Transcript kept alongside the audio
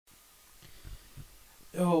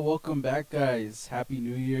Yo, welcome back, guys. Happy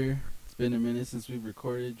New Year. It's been a minute since we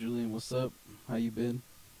recorded. Julian, what's up? How you been?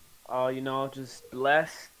 Just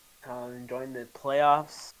blessed. Enjoying the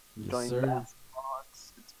playoffs, Yes, enjoying sir. basketball.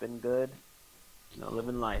 It's been good.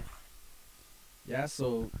 Living life. Yeah,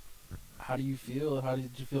 so how do you feel? How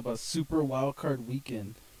did you feel about Super Wild Card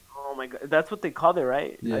Weekend? Oh my god, that's what they called it,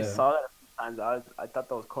 right? I Yeah. saw that a few times. I thought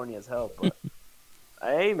that was corny as hell, but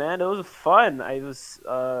hey, man, it was fun. I was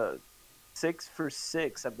 6 for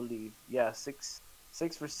 6, I believe. Yeah, six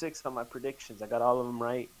for six on my predictions. I got all of them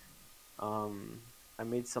right. Um, I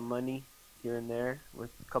made some money here and there with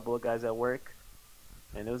a couple of guys at work,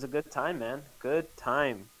 and it was a good time, man. Good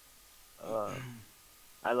time. Uh,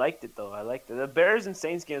 I liked it though. I liked it. The Bears and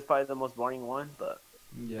Saints game is probably the most boring one, but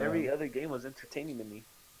Yeah. every other game was entertaining to me.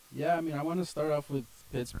 Yeah, I mean, I want to start off with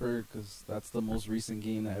Pittsburgh because that's the most recent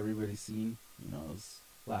game that everybody's seen. It was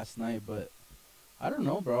last night, but I don't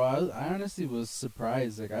know, bro. I honestly was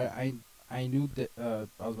surprised. Like, I knew that,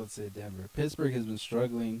 I was about to say Denver. Pittsburgh has been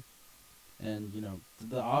struggling, and,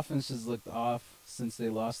 the offense just looked off since they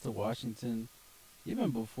lost to Washington.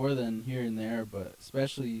 Even before then, here and there, but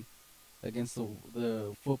especially against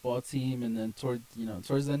the football team, and then towards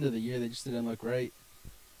the end of the year, they just didn't look right.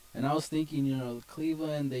 And I was thinking,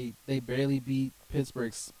 Cleveland, they barely beat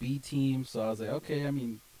Pittsburgh's B team, so I was like, okay, I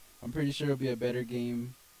mean, I'm pretty sure it'll be a better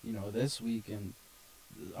game, this week. And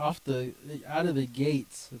off the out of the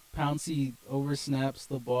gates, Pouncey oversnaps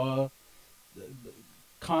the ball.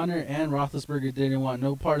 Connor and Roethlisberger didn't want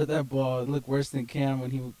no part of that ball. It looked worse than Cam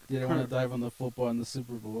when he didn't want to dive on the football in the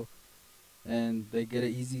Super Bowl. And they get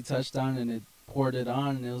an easy touchdown, and it poured it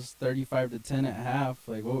on, and it was 35-10 at half.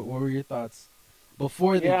 Like, what were your thoughts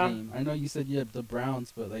before the Yeah. game? I know you said you had the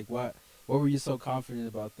Browns, but like, what were you so confident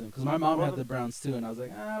about them? Because my mom Well, had the Browns too, and I was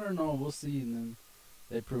like, I don't know, we'll see. And then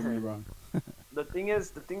they proved me wrong.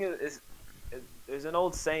 there's an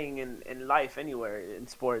old saying in life anywhere in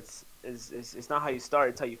sports is it's not how you start,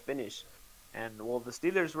 it's how you finish. And well, the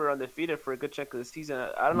Steelers were undefeated for a good chunk of the season.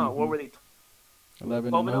 I don't know what Mm-hmm. were they, 11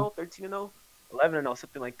 and 12 and 0. 0, 13 and 0, 11 and 0,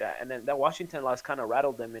 something like that. And then that Washington loss kind of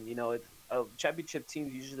rattled them. And championship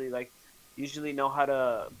teams usually know how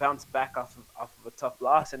to bounce back off of a tough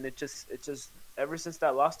loss. And it just ever since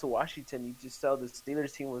that loss to Washington, you just saw the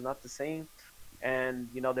Steelers team was not the same. And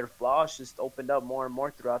their flaws just opened up more and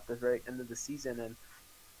more throughout the very end of the season. And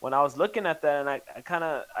when I was looking at that, and I kind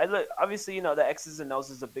of I look, obviously the X's and O's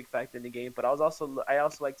is a big factor in the game, but I also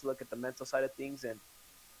like to look at the mental side of things. And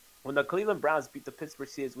when the Cleveland Browns beat the Pittsburgh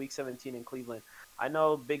Steelers Week 17 in Cleveland, I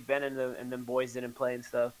know Big Ben and them boys didn't play and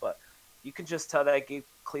stuff, but you can just tell that it gave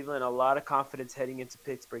Cleveland a lot of confidence heading into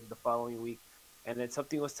Pittsburgh the following week. And then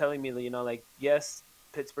something was telling me that, like, yes,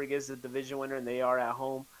 Pittsburgh is the division winner and they are at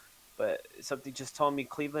home, but something just told me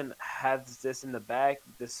Cleveland has this in the bag,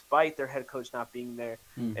 despite their head coach not being there.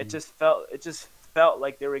 It Mm-hmm. just felt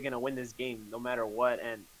like they were gonna win this game no matter what.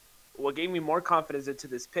 And what gave me more confidence into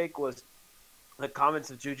this pick was the comments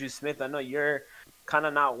of Juju Smith. I know you're kind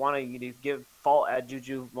of not wanting to give fault at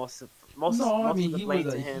Juju, No, I most mean of the he was blame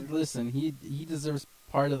a to he. him. Listen, he deserves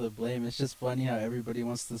part of the blame. It's just funny how everybody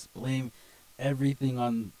wants to blame everything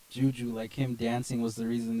on Juju. Like him dancing was the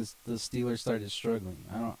reason the Steelers started struggling.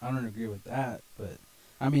 I don't agree with that. But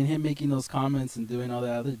I mean him making those comments and doing all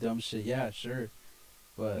that other dumb shit. Yeah, sure.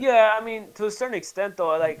 But Yeah, I mean, to a certain extent,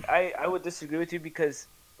 though, like I would disagree with you because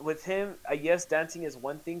with him, yes, dancing is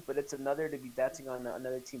one thing, but it's another to be dancing on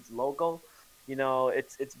another team's logo.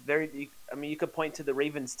 It's very. I mean, you could point to the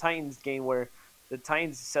Ravens Titans game where the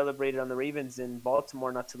Titans celebrated on the Ravens in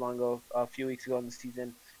Baltimore not too long ago, a few weeks ago in the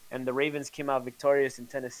season, and the Ravens came out victorious in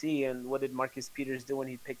Tennessee. And what did Marcus Peters do when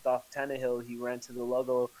he picked off Tannehill? He ran to the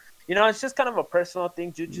logo. It's just kind of a personal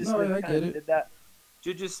thing. no, I get it.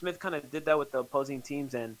 Juju Smith kind of did that with the opposing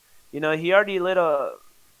teams, and he already lit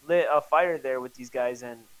a fire there with these guys.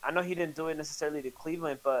 And I know he didn't do it necessarily to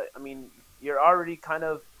Cleveland, but I mean, you're already kind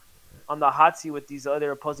of on the hot seat with these other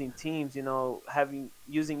opposing teams. Having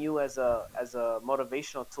using you as a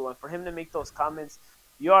motivational tool, and for him to make those comments,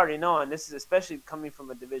 you already know. And this is especially coming from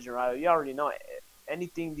a division rival. You already know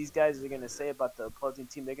anything these guys are gonna say about the opposing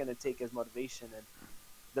team, they're gonna take as motivation. And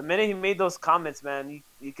the minute he made those comments, man,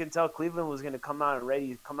 you can tell Cleveland was going to come out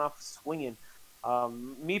ready, come out swinging.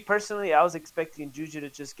 Me personally, I was expecting Juju to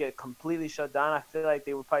just get completely shut down. I feel like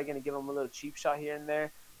they were probably going to give him a little cheap shot here and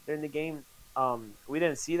there during the game. We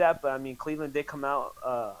didn't see that, but I mean, Cleveland did come out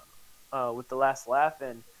with the last laugh,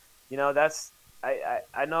 and that's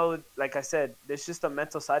I know, like I said, there's just a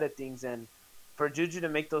mental side of things, and for Juju to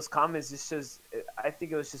make those comments, I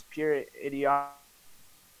think it was just pure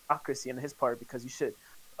idiocracy on his part because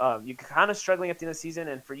you're kind of struggling at the end of the season,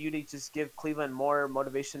 and for you to just give Cleveland more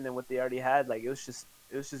motivation than what they already had, like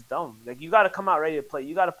it was just dumb. Like, you got to come out ready to play.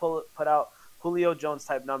 You got to put out Julio Jones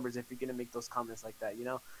type numbers if you're gonna make those comments like that, you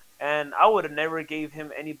know. And I would have never gave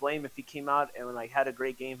him any blame if he came out and like had a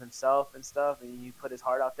great game himself and stuff, and he put his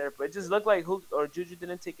heart out there. But it just looked like Juju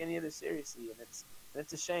didn't take any of this seriously, and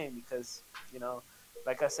it's a shame because, you know,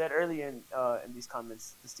 like I said earlier in these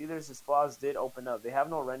comments, the Steelers' flaws did open up. They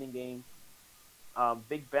have no running game.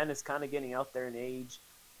 Big Ben is kind of getting out there in age.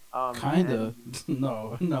 Kind of.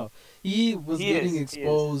 No. He was getting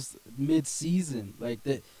exposed mid-season. Like,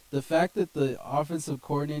 the fact that the offensive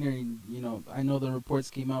coordinator, you know, I know the reports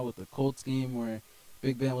came out with the Colts game where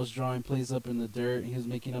Big Ben was drawing plays up in the dirt. He was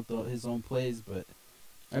making up his own plays. But,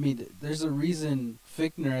 I mean, there's a reason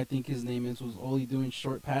Fickner, I think his name is, was only doing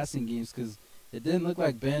short passing games because it didn't look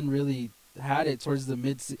like Ben really had it towards the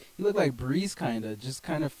mid-season. He looked like Breeze just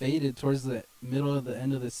kind of faded towards the middle of the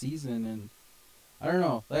end of the season. And I don't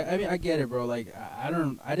know. Like, I mean, I get it, bro. Like,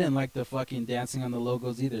 I didn't like the fucking dancing on the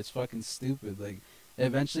logos either. It's fucking stupid. Like,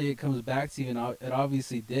 eventually it comes back to you, and it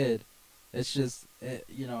obviously did. It's just,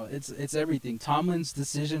 you know, it's everything. Tomlin's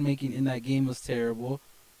decision making in that game was terrible.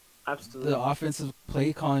 Absolutely. The offensive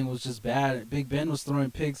play calling was just bad. Big Ben was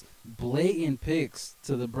throwing picks, blatant picks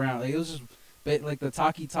to the Browns. Like, it was just like the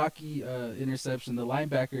Taki interception. The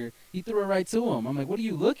linebacker, he threw it right to him. I'm like, what are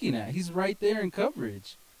you looking at? He's right there in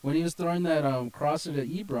coverage. When he was throwing that crosser to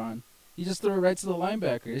Ebron, he just threw it right to the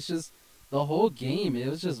linebacker. It's just the whole game. It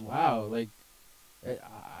was just wow. Like,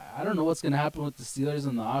 I don't know what's gonna happen with the Steelers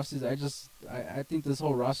in the offseason. I think this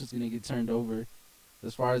whole roster is gonna get turned over.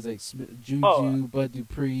 As far as like Juju, Bud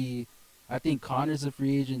Dupree, I think Connor's a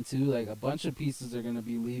free agent too. Like, a bunch of pieces are gonna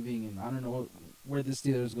be leaving, and I don't know where the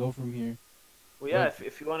Steelers go from here. Well, yeah,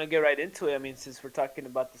 if you want to get right into it, I mean, since we're talking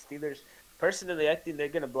about the Steelers, personally, I think they're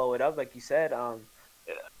gonna blow it up, like you said.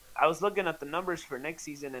 I was looking at the numbers for next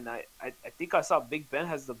season, and I think I saw Big Ben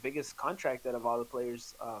has the biggest contract out of all the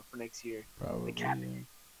players for next year. Probably. The cap.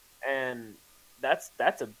 And that's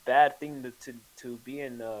a bad thing to be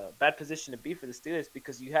in a bad position to be for the Steelers,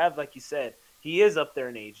 because you have, like you said, he is up there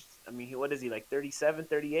in age. I mean, what is he, like 37,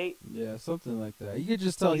 38? Yeah, something like that. You could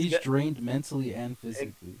just tell he's drained mentally and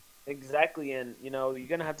physically. Exactly, and, you know, you're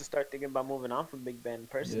going to have to start thinking about moving on from Big Ben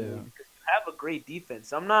personally, because you have a great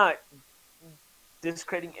defense. I'm not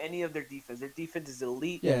discrediting any of their defense. Their defense is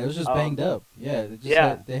elite. Yeah, it was just banged up. Yeah,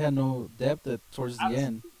 they had no depth towards the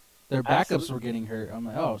end. Their backups were getting hurt. I'm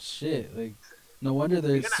like, oh shit! Like, no wonder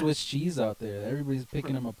there's Swiss cheese out there. Everybody's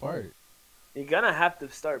picking them apart. You're gonna have to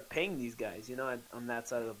start paying these guys, you know, on that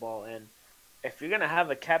side of the ball. And if you're gonna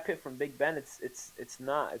have a cap hit from Big Ben, it's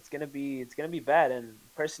gonna be bad. And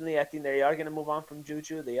personally, I think they are gonna move on from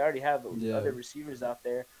Juju. They already have other receivers out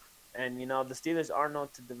there. And, you know, the Steelers are known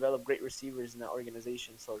to develop great receivers in that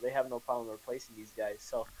organization, so they have no problem replacing these guys.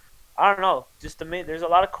 So, I don't know. There's a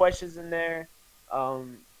lot of questions in there.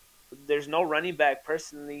 There's no running back,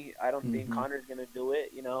 personally. I don't think Connor's going to do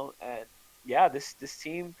it, you know. And, yeah, this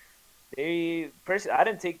team, I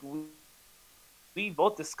didn't take – we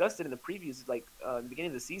both discussed it in the previews, like, in the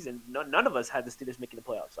beginning of the season. None of us had the Steelers making the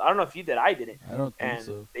playoffs. I don't know if you did. I didn't. I don't think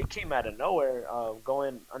so. They came out of nowhere,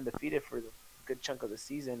 going undefeated for the good chunk of the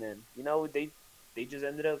season, and, you know, they just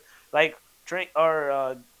ended up like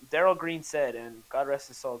Daryl Green said, and God rest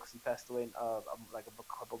his soul because he passed away like a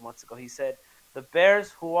couple months ago. He said, "The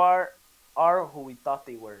Bears who are who we thought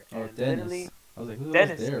they were." Oh, and Dennis. literally, I was like, who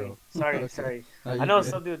Dennis. was Daryl? Sorry, Okay. sorry. No, I know good. it's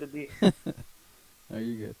something with the D. No,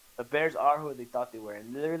 you're good. The Bears are who they thought they were,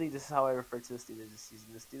 and literally, this is how I refer to the Steelers this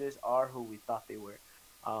season. The Steelers are who we thought they were.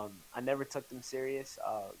 I never took them serious.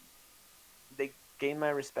 They gained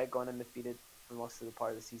my respect going undefeated for most of the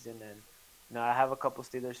part of the season, and, you know, I have a couple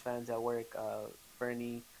Steelers fans at work.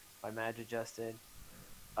 Bernie, my manager Justin.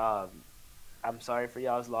 I'm sorry for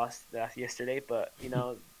y'all's loss yesterday, but, you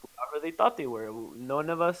know, whoever they thought they were, none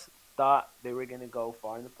of us thought they were gonna go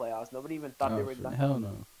far in the playoffs. Nobody even thought they were done. Hell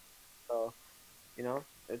no. So, you know,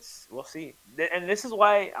 we'll see. And this is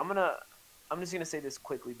why I'm just gonna say this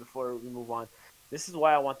quickly before we move on. This is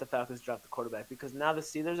why I want the Falcons to draft the quarterback, because now the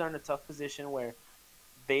Steelers are in a tough position where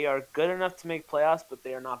they are good enough to make playoffs, but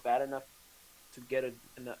they are not bad enough to get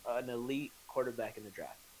an elite quarterback in the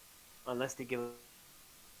draft, unless they give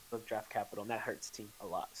up draft capital, and that hurts the team a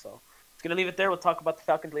lot. So, it's gonna leave it there. We'll talk about the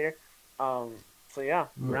Falcons later. So yeah,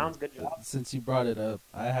 Browns, good job. Since you brought it up,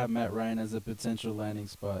 I have Matt Ryan as a potential landing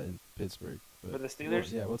spot in Pittsburgh. For the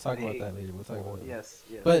Steelers? We'll talk about that later. Yes.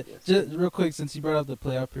 But just real quick, since you brought up the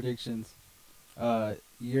playoff predictions,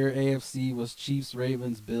 your AFC was Chiefs,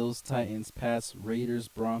 Ravens, Bills, Titans, Pats, Raiders,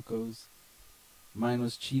 Broncos. Mine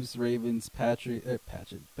was Chiefs, Ravens, Patriots,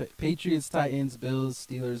 Titans, Bills,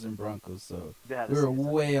 Steelers, and Broncos. So we were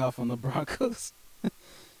way off on the Broncos.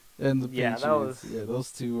 and the Yeah, that Patriots. was. Yeah,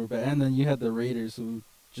 those two were bad. And then you had the Raiders who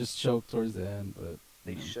just choked towards the end, but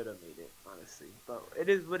They should have made it, honestly. But it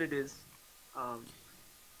is what it is. Um,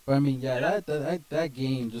 But I mean, yeah, and that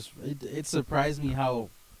game just it surprised me how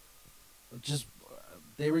just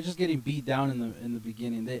they were just getting beat down in the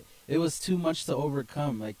beginning. It was too much to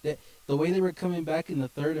overcome. Like the way they were coming back in the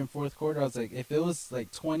third and fourth quarter, I was like, if it was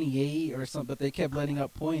like 28 or something, but they kept letting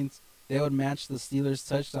up points, they would match the Steelers'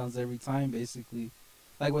 touchdowns every time, basically.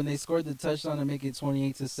 Like when they scored the touchdown to make it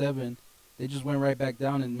 28-7, they just went right back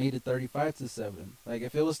down and made it 35-7. Like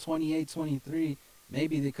if it was 28-23,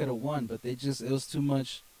 maybe they could have won, but it was too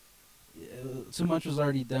much. Too much was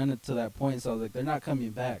already done to that point, so I was like, they're not coming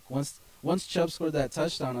back. Once Chubb scored that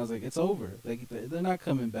touchdown, I was like, it's over. Like they're not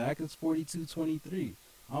coming back. It's 42-23.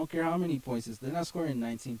 I don't care how many points it's. They're not scoring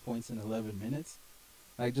 19 points in 11 minutes.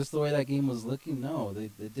 Like just the way that game was looking, no, they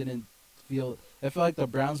didn't feel. I felt like the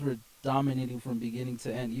Browns were dominating from beginning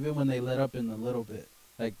to end, even when they let up in a little bit,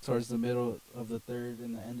 like towards the middle of the third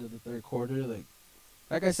and the end of the third quarter.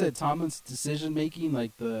 Like I said, Tomlin's decision making,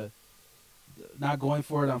 like the not going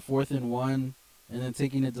for it on 4th and 1, and then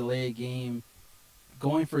taking a delay game,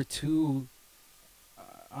 going for 2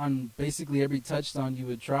 on basically every touchdown you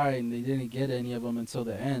would try, and they didn't get any of them until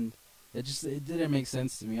the end. It didn't make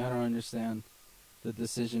sense to me. I don't understand the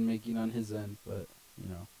decision making on his end, but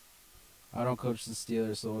I don't coach the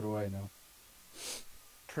Steelers, so what do I know?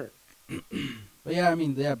 But yeah, I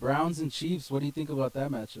mean, Browns and Chiefs. What do you think about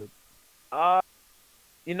that matchup? uh,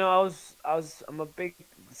 I'm a big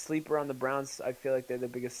sleeper on the Browns. I feel like they're the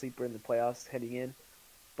biggest sleeper in the playoffs heading in.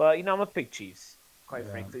 But I'm gonna pick Chiefs. Quite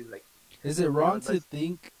frankly, like. Is it wrong to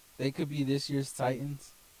think they could be this year's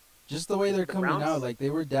Titans? Just the way they're coming Browns? out, like they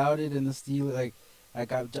were doubted in the Steelers.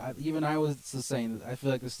 Even I was saying, I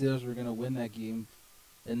feel like the Steelers were gonna win that game,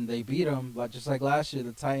 and they beat them. Like just like last year,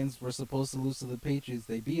 the Titans were supposed to lose to the Patriots.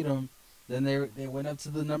 They beat them. Then they went up to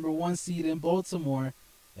the number 1 seed in Baltimore,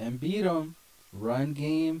 and beat them. Run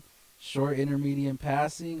game, short, intermediate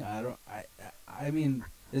passing. I mean,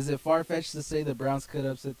 is it far fetched to say the Browns could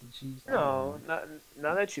upset the Chiefs? No, not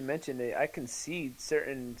now that you mentioned it, I can see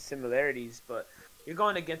certain similarities, but you're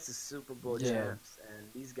going against the Super Bowl champs, and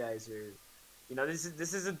these guys are,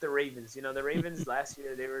 this isn't the Ravens. The Ravens last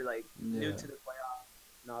year they were like new to the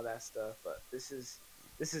playoffs and all that stuff, but this is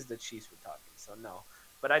the Chiefs we're talking. So no,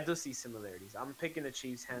 but I do see similarities. I'm picking the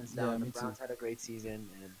Chiefs hands down. The Browns had a great season,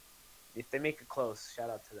 and if they make it close, shout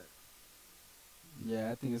out to them.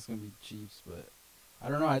 Yeah, I think it's gonna be Chiefs, but I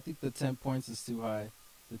don't know. I think the 10 points is too high.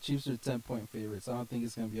 The Chiefs are 10-point favorites. I don't think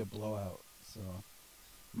it's gonna be a blowout. So,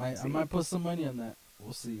 I might put some money on that.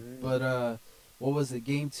 We'll see. But what was it?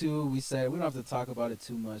 Game 2. We said we don't have to talk about it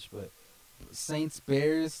too much, but Saints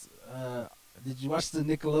Bears. Did you watch the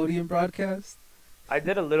Nickelodeon broadcast? I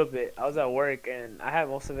did a little bit. I was at work, and I had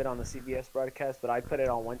most of it on the CBS broadcast, but I put it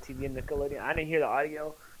on one TV in Nickelodeon. I didn't hear the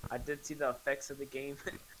audio. I did see the effects of the game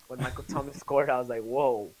when Michael Thomas scored. I was like,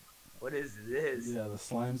 "Whoa, what is this?" Yeah, the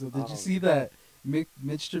slimes. Did you see that Mitch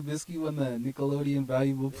Trubisky won the Nickelodeon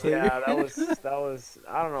Valuable Player? Yeah, that was.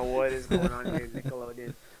 I don't know what is going on here,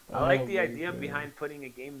 Nickelodeon. I like the idea behind putting a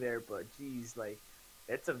game there, but geez, like,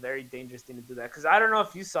 it's a very dangerous thing to do that. Because I don't know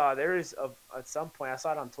if you saw, there is at some point I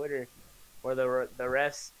saw it on Twitter where the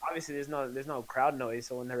refs, obviously there's no crowd noise,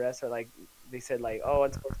 so when the refs are like, they said like, oh,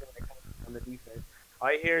 unsportsmanlike on the defense. All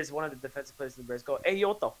I hear is one of the defensive players in the Bears go, "Hey, yo,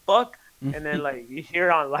 what the fuck?" And then like you hear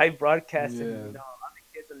it on live broadcast, and other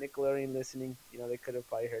kids on Nickelodeon listening, they could have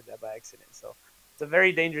probably heard that by accident. So it's a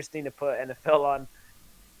very dangerous thing to put NFL on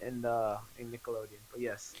in Nickelodeon. But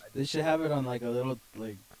yes, they should have it on like a little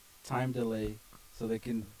like time delay so they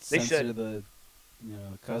can censor the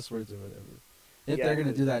cuss words or whatever. If they're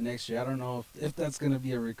gonna do that next year, I don't know if that's gonna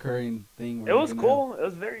be a recurring thing. It was cool. It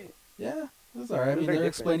was very. Yeah, it was alright. I mean, they're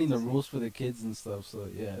explaining the rules for the kids and stuff, so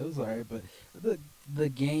yeah, it was alright. But the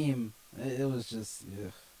game, it was just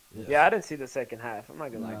yeah. I didn't see the second half. I'm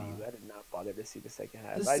not gonna lie to you. I did not bother to see the second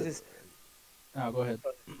half. Oh, go ahead.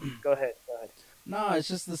 Go ahead. No, it's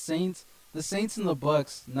just the Saints and the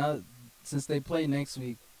Bucks. Now, since they play next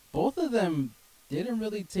week, both of them didn't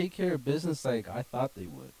really take care of business like I thought they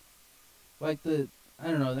would. Like I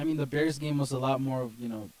don't know. I mean, the Bears game was a lot more of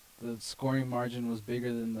the scoring margin was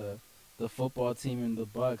bigger than the football team and the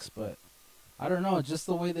Bucks, but I don't know. Just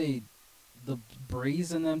the way the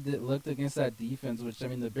Breeze and them looked against that defense, which I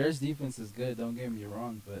mean, the Bears defense is good. Don't get me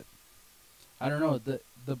wrong, but I don't know.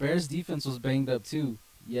 The Bears defense was banged up too,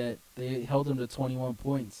 yet they held them to 21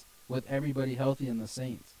 points with everybody healthy in the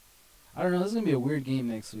Saints. I don't know. This is gonna be a weird game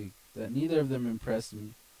next week. That neither of them impressed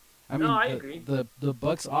me. I mean, I agree. The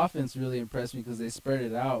Bucks offense really impressed me because they spread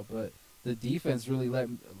it out, but the defense really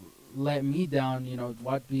let me down. You know,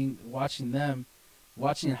 watching them,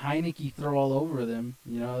 watching Heineke throw all over them.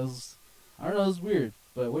 You know, I don't know, it was weird.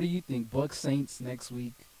 But what do you think? Bucks Saints next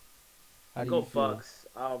week. How do you Go feel? Bucks.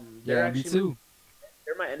 They're Yeah, me actually too.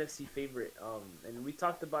 they're my NFC favorite. And we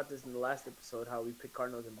talked about this in the last episode how we picked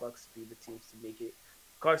Cardinals and Bucks to be the teams to make it.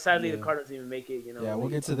 Sadly, the Yeah, Cardinals didn't even make it. yeah, we'll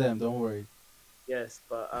They get to them. Don't worry. yes,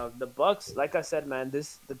 but the Bucks, like I said, man,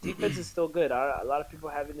 the defense is still good. A lot of people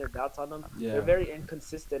having their doubts on them. They're Yeah, very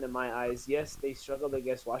inconsistent in my eyes. Yes, they struggled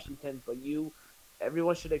against Washington, but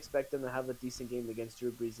everyone should expect them to have a decent game against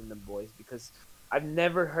Drew Brees and them boys because I've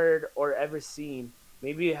never heard or ever seen.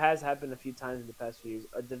 Maybe it has happened a few times in the past few years.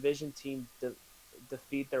 A division team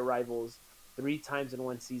defeat their rivals 3 times in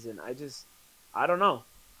one season. I don't know.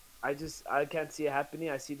 I can't see it happening.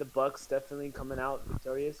 I see the Bucks definitely coming out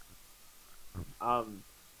victorious. Um,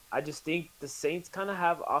 I just think the Saints kind of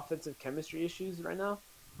have offensive chemistry issues right now.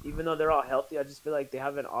 Even though they're all healthy, I just feel like they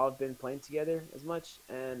haven't all been playing together as much,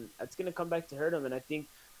 and that's gonna come back to hurt them. And I think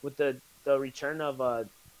with the return of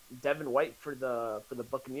Devin White for the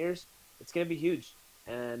Buccaneers, it's gonna be huge,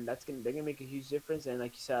 and they're gonna make a huge difference. And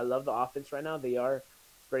like you said, I love the offense right now. They are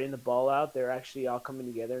spreading the ball out. They're actually all coming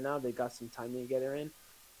together now. They got some timing together in,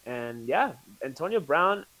 and yeah, Antonio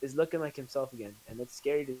Brown is looking like himself again, and it's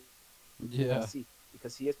scary to yeah, see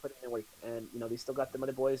because he is putting in work. And they still got the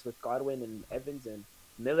other boys with Godwin and Evans and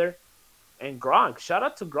Miller and Gronk. Shout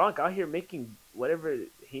out to Gronk out here making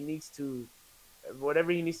he needs to,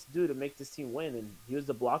 whatever he needs to do to make this team win. And he was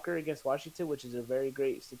the blocker against Washington, which is a very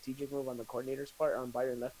great strategic move on the coordinator's part on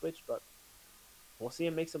Byron Leftwich. But we'll see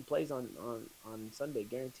him make some plays on Sunday,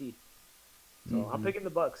 guaranteed. So I'm picking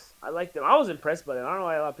the Bucks. I like them. I was impressed by them. I don't know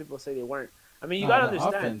why a lot of people say they weren't. I mean, you gotta the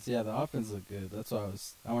understand. offense. Yeah, the offense looked good. That's why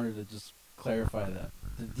I wanted to just clarify that.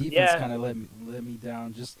 The defense Yeah, kind of let me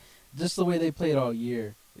down. Just the way they played all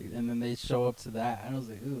year, and then they show up to that, and I was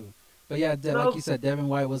like, ooh. But yeah, like you said, Devin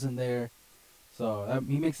White wasn't there, so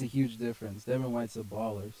he makes a huge difference. Devin White's a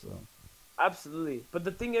baller, so. absolutely. But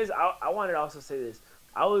the thing is, I wanted to also say this.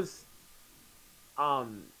 I was,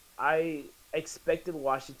 I expected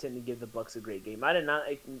Washington to give the Bucks a great game. I did not.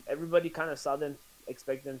 Everybody kind of saw them,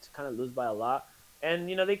 expect them to kind of lose by a lot, and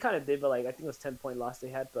they kind of did. But like I think it was 10-point loss they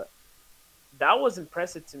had, but that was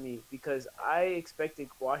impressive to me because I expected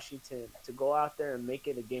Washington to go out there and make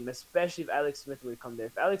it a game, especially if Alex Smith would come there.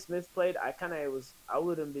 If Alex Smith played, I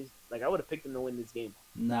wouldn't be like I would have picked him to win this game.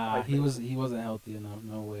 Nah, he wasn't healthy enough.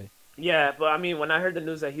 No way. Yeah, but I mean, when I heard the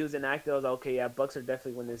news that he was inactive, I was like, okay, yeah, Bucks are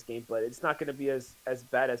definitely winning this game, but it's not going to be as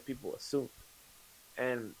bad as people assume.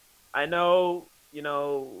 And I know,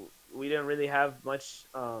 we didn't really have much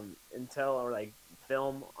intel or like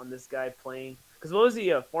film on this guy playing. Because what was he,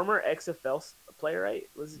 a former XFL player, right?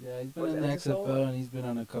 Yeah, he's been in the XFL and he's been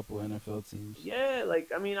on a couple NFL teams. Yeah,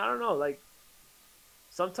 like I mean, I don't know, like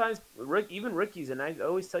sometimes even rookies, and I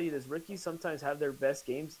always tell you this, rookies sometimes have their best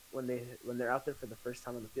games when they're out there for the first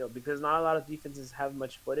time on the field because not a lot of defenses have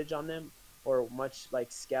much footage on them or much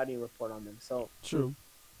like scouting report on them. So true.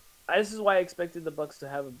 This is why I expected the Bucks to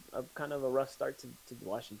have a kind of a rough start to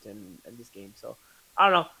Washington in this game. So I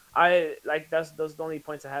don't know. I like those are the only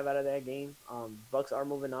points I have out of that game. Bucks are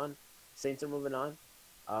moving on, Saints are moving on.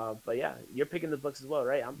 But yeah, you're picking the Bucks as well,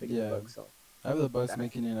 right? I'm picking the Bucks. So I have the Bucks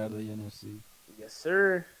making it out of the NFC. Yes,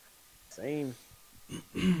 sir. Same.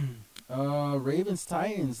 Ravens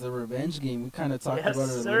Titans, the revenge game. We kind of talked about it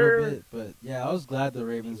a sir. little bit, but yeah, I was glad the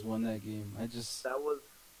Ravens won that game.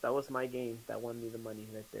 That was my game. That won me the money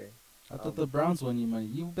right there. I thought the Browns won you money.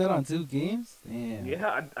 You bet on 2 games? Damn.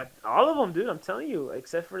 Yeah, all of them, dude. I'm telling you,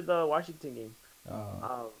 except for the Washington game,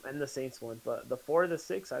 and the Saints one. But the 4 of the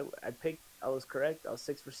 6, I picked. I was correct. I was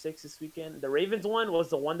 6 for 6 this weekend. The Ravens one was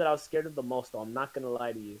the one that I was scared of the most. Though I'm not gonna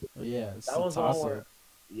lie to you. Oh, yeah, that was the one where,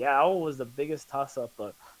 yeah, that one was the biggest toss up.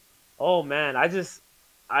 But oh man,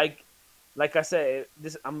 like I said,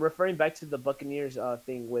 I'm referring back to the Buccaneers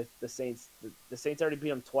thing with the Saints. The Saints already beat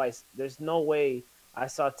them twice. There's no way I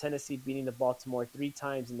saw Tennessee beating the Baltimore 3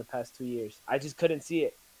 times in the past 2 years. I just couldn't see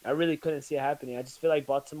it. I really couldn't see it happening. I just feel like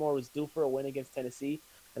Baltimore was due for a win against Tennessee,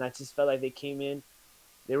 and I just felt like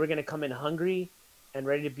they were going to come in hungry and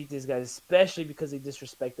ready to beat these guys, especially because they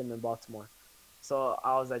disrespect them in Baltimore. So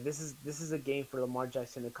I was like, this is a game for Lamar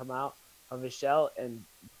Jackson to come out of his shell and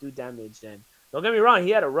do damage. And don't get me wrong,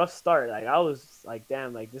 he had a rough start. Like I was like,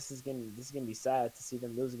 damn, like this is gonna be sad to see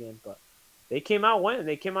them lose again. But they came out winning.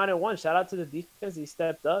 They came out and won. Shout out to the defense. They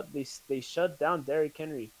stepped up. They shut down Derrick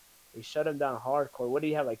Henry. They shut him down hardcore. What do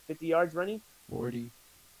you have, like 50 yards running? 40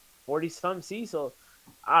 some. See, so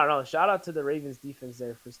I don't know. Shout out to the Ravens defense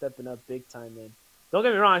there for stepping up big time, man. Don't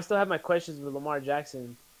get me wrong. I still have my questions with Lamar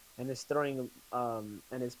Jackson and his throwing and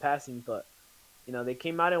his passing, but they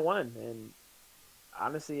came out and won. And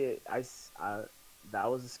honestly, that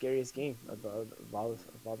was the scariest game of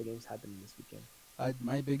all the games happening this weekend.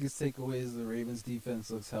 My biggest takeaway is the Ravens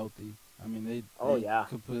defense looks healthy. I mean, Oh they yeah,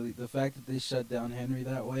 completely, the fact that they shut down Henry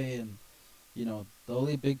that way, and the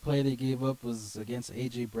only big play they gave up was against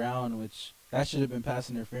AJ Brown, which that should have been pass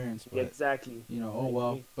interference. yeah, But exactly. oh I well.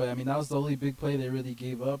 agree. But I mean, that was the only big play they really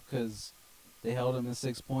gave up because they held him in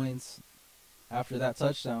 6 points after that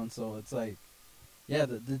touchdown. So it's like, yeah,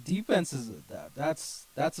 the defense is that's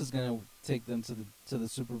what's gonna take them to the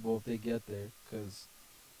Super Bowl if they get there. Because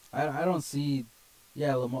I don't see,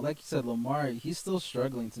 yeah, Lamar, like you said, Lamar, he's still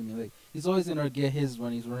struggling to me. Like, he's always gonna get his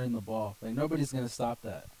when he's running the ball. Like, nobody's gonna stop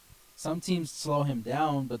that. Some teams slow him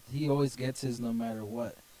down, but he always gets his no matter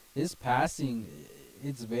what. His passing,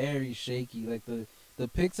 it's very shaky. Like the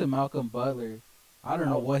pick to Malcolm Butler, I don't That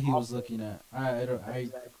know was what he was awful. looking at. I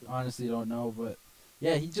Exactly. honestly don't know, but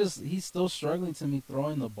yeah, he's still struggling to me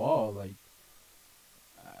throwing the ball. Like,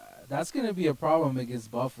 that's gonna be a problem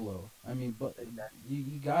against Buffalo. I mean, but Exactly.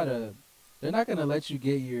 you gotta. They're not gonna let you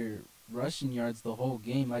get your rushing yards the whole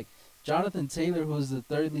game. Like, Jonathan Taylor, who's the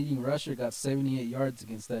third leading rusher, got 78 yards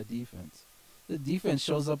against that defense. The defense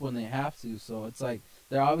shows up when they have to, so it's like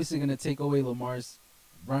they're obviously gonna take away Lamar's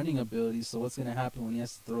running ability. So what's gonna happen when he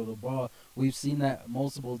has to throw the ball? We've seen that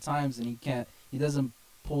multiple times, and he can't. He doesn't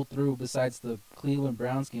pull through. Besides the Cleveland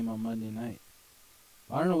Browns game on Monday night.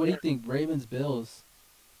 I don't know. What do Yeah, you think? Ravens, Bills.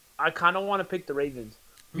 I kind of want to pick the Ravens.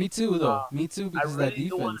 Me too, though. Uh, Me too, I because of that really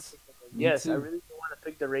do want to defense. pick the Ravens. Me Yes, I too. really do want to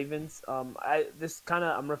pick the Ravens.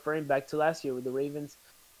 I'm referring back to last year with the Ravens.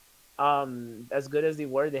 As good as they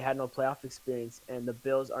were, they had no playoff experience, and the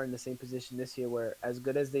Bills are in the same position this year, where as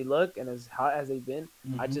good as they look and as hot as they've been,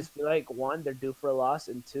 I Hmm. just feel like one, they're due for a loss,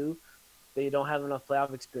 and two, they don't have enough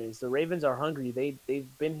playoff experience. The Ravens are hungry.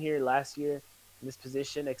 They've been here last year in this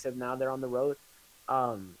position, except now they're on the road.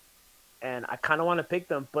 Um, and I kind of want to pick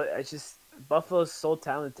them, but it's just Buffalo's so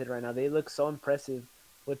talented right now. They look so impressive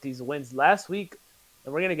with these wins last week,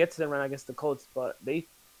 and we're gonna get to them right now against the Colts. But the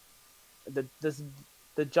this,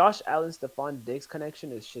 the Josh Allen Stephon Diggs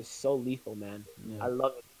connection is just so lethal, man. Yeah. I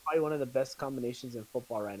love it. Probably one of the best combinations in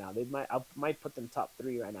football right now. I might put them top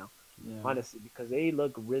three right now, Yeah. honestly, because they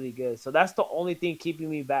look really good. So that's the only thing keeping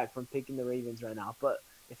me back from picking the Ravens right now. But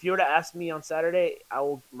if you were to ask me on Saturday,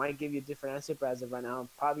 might give you a different answer. But as of right now, I'm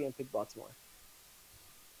probably gonna pick Baltimore.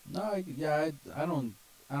 No, yeah, I don't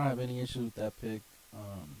have any issue with that pick.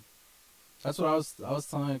 That's what I was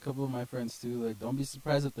telling a couple of my friends too. Like, don't be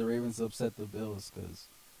surprised if the Ravens upset the Bills, because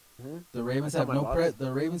Mm-hmm. the I Ravens tell have my boss.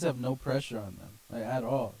 the Ravens have no pressure on them, like, at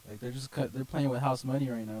all. Like, they're playing with house money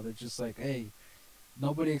right now. They're just like, hey,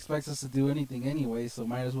 nobody expects us to do anything anyway, so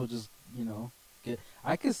might as well just get.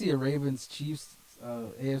 I could see a Ravens Chiefs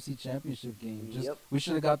AFC Championship game. Just, Yep. we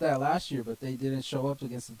should have got that last year, but they didn't show up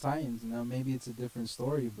against the Titans. Now maybe it's a different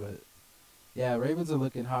story, but yeah, Ravens are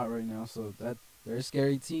looking hot right now, so they're a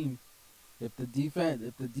scary team. If the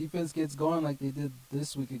defense gets going like they did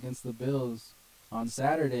this week against the Bills on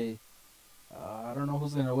Saturday, I don't know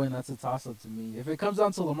who's gonna win. That's a toss up to me. If it comes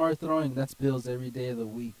down to Lamar throwing, that's Bills every day of the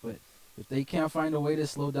week. But if they can't find a way to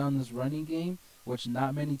slow down this running game, which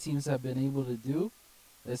not many teams have been able to do,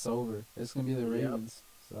 it's over. It's gonna be the Yep. Ravens.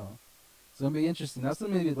 So it's gonna be interesting. That's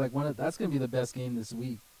gonna be like that's gonna be the best game this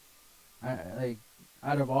week. Like,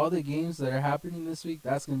 out of all the games that are happening this week,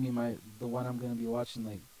 that's gonna be the one I'm gonna be watching,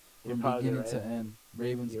 like, You're from probably beginning right. to end.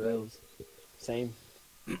 Ravens, You're right. Bills. Same.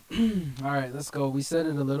 All right, let's go. We said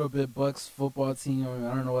it a little bit. Bucks football team.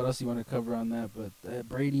 I don't know what else you want to cover on that, but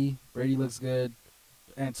Brady looks good.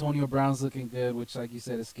 Antonio Brown's looking good, which, like you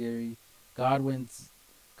said, is scary. Godwin.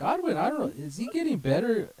 I don't know. Is he getting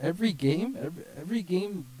better every game? Every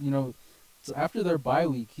game, after their bye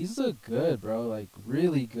week, he's look good, bro. Like,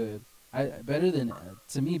 really good.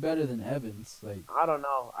 To me, better than Evans. Like, I don't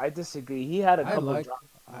know. I disagree. He had a I couple like. drops.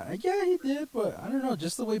 Yeah, he did, but I don't know.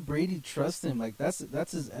 Just the way Brady trusts him, like, that's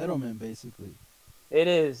his Edelman, basically. It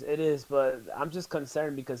is, but I'm just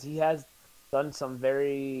concerned because he has done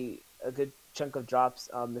a good chunk of drops,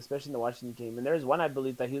 especially in the Washington game. And there's one I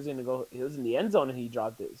believe that he was in the end zone and he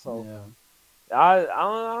dropped it. So Yeah. I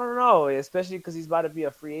don't know, especially because he's about to be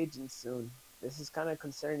a free agent soon. This is kind of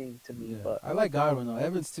concerning to me, Yeah, but I like Godwin though.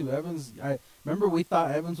 Evans too. I remember we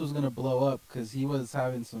thought Evans was gonna blow up because he was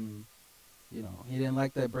having some, he didn't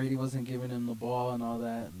like that Brady wasn't giving him the ball and all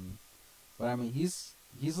that. But I mean, he's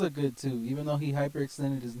looked good too. Even though he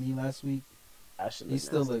hyperextended his knee last week, actually he look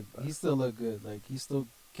still nasty. look he still look good. Like, he's still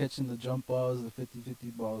catching the jump balls, the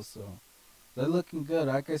 50-50 balls. So they're looking good.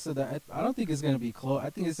 Like I said, I don't think it's gonna be close. I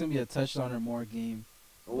think it's gonna be a touchdown or more game.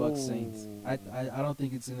 Bucks Saints. Ooh. I don't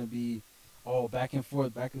think it's gonna be. oh, back and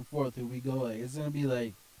forth. Here we go. Like it's gonna be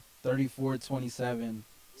like 34-27.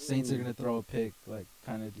 Saints are gonna throw a pick, like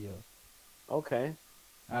kind of deal. Okay.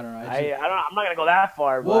 I don't know. I'm not gonna go that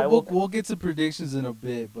far, but We'll get to predictions in a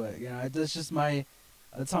bit, but you know that's just my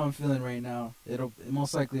that's how I'm feeling right now. It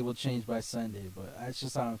most likely will change by Sunday, but that's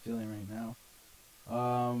just how I'm feeling right now.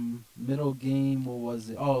 Middle game, what was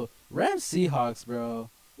it? Oh, Rams Seahawks, bro.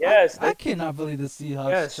 yes, I cannot believe the Seahawks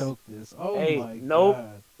yes. choked this. Oh Hey, my nope.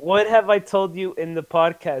 god. What have I told you in the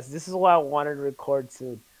podcast? This is why I wanted to record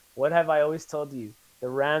soon. What have I always told you? The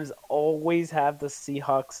Rams always have the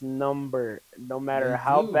Seahawks number, no matter They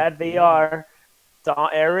how do. bad they Yeah. are.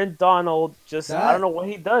 Aaron Donald I don't That know what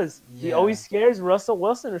he does. He yeah. always scares Russell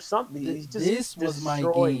Wilson or something. He just This was my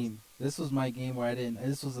destroys. game. This was my game where I didn't.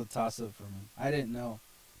 This was a toss up for me. I didn't know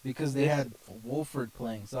because they This had Wolford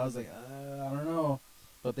playing, so I was like, I don't know.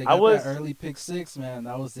 But they I got that was early pick six, man.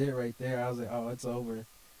 That was it right there. I was like, oh, it's over.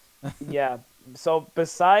 yeah. So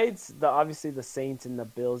besides the obviously the Saints and the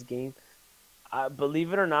Bills game,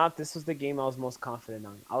 believe it or not, this was the game I was most confident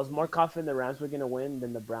on. I was more confident the Rams were gonna win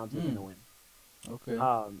than the Browns were gonna win. Okay.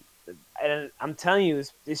 Um, and I'm telling you,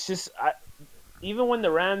 it's just even when the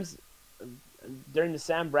Rams during the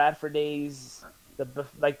Sam Bradford days,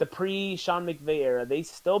 like the pre Sean McVay era, they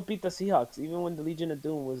still beat the Seahawks. Even when the Legion of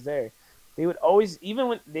Doom was there, they would always, even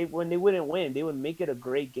when they wouldn't win, they would make it a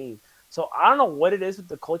great game. So I don't know what it is with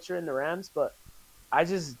the culture in the Rams, but I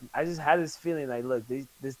just had this feeling like, look,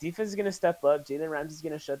 this defense is gonna step up. Jalen Ramsey's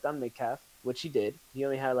gonna shut down Metcalf, which he did. He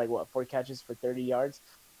only had like 4 catches for 30 yards.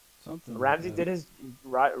 Something like Ramsey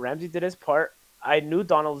that. did his part. I knew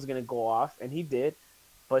Donald was gonna go off, and he did.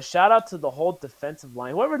 But shout out to the whole defensive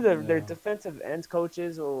line, whoever their Yeah. defensive ends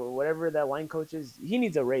coaches or whatever that line coach is, he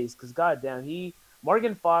needs a raise because goddamn,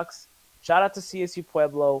 Morgan Fox. Shout out to CSU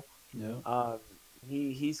Pueblo. Yeah.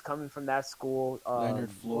 He's coming from that school.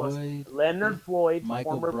 Leonard Floyd,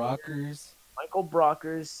 Michael former Brockers. Michael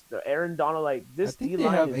Brockers, the Aaron Donald. Like I this think D they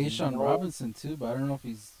line have is Ashawn Robinson too, but I don't know if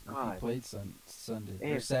if he God. played Sunday or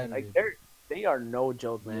Man, Saturday. like they are no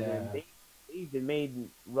joke, man. Yeah. And they made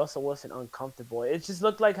Russell Wilson uncomfortable. It just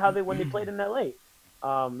looked like how when they played in LA,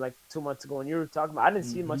 like 2 months ago. And you were talking about, I didn't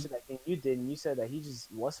see much of that game. You did, and you said that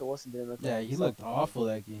Russell Wilson didn't look. Yeah, like he looked awful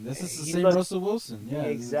that game. This is the He same looked Russell Wilson. Yeah, the the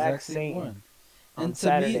exact same one. on And to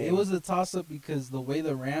Saturday. me, it was a toss up because the way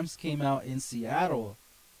the Rams came out in Seattle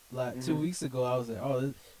like 2 weeks ago, I was like,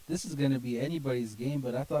 oh, this is going to be anybody's game.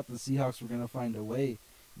 But I thought the Seahawks were going to find a way.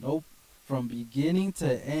 Nope. From beginning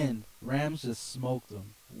to end, Rams just smoked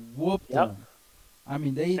them, whooped them. I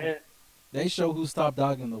mean, they show who's top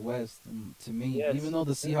dog in the West. To me, Yes. even though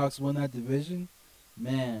the Seahawks won that division,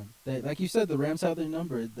 man, like you said, the Rams have their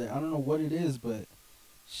number. I don't know what it is, but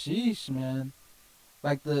sheesh, man.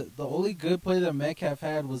 Like the only good play that Metcalf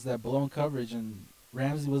had was that blown coverage, and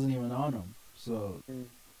Ramsey wasn't even on him. So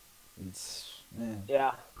it's man.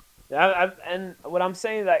 Yeah. And what I'm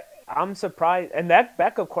saying, like, I'm surprised. And that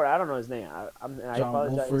backup court, I don't know his name. I John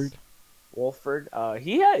apologize. Wolford.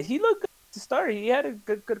 He looked good to start. He had a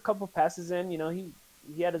good couple passes in. You know, he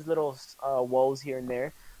had his little woes here and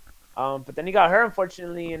there. But then he got hurt,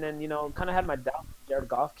 unfortunately, and then kind of had my doubt. Jared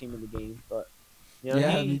Goff came in the game, but Yeah,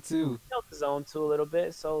 me he too. held his own too a little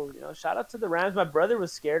bit. So shout out to the Rams. My brother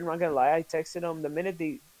was scared. I'm not gonna lie. I texted him the minute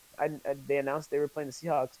they announced they were playing the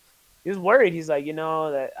Seahawks. He was worried. He's like,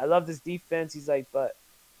 that I love this defense. He's like, but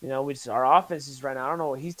our offense is right now. I don't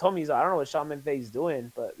know. He's told me I don't know what Sean McVay's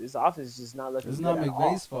doing, but this offense is just not looking. It's good not at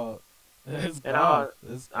McVay's all. fault. It's And Goff.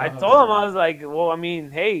 I told him, I was like, well, I mean,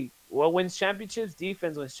 hey, what wins championships?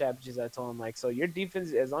 Defense wins championships. I told him, like, so your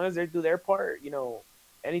defense, as long as they do their part,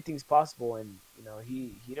 anything's possible. And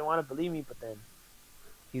he didn't want to believe me, but then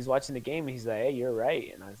he's watching the game and he's like, hey, you're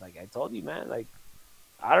right. And I was like, I told you, man. Like,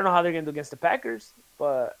 I don't know how they're gonna do against the Packers,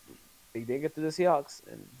 but they did get through the Seahawks,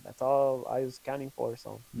 and that's all I was counting for.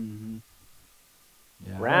 So,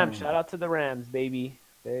 Yeah, Rams, shout out to the Rams, baby.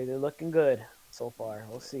 They're looking good so far.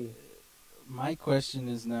 We'll see. My question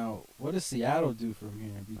is now, what does Seattle do from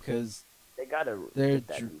here? Because They gotta their get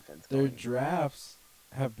that defense their going. drafts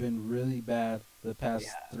have been really bad the past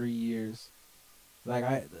 3 years. Like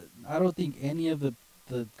I don't think any of the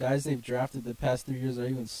guys they've drafted the past 3 years are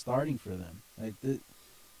even starting for them. Like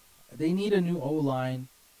they need a new O line.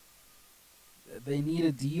 They need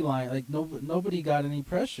a D line. Like nobody got any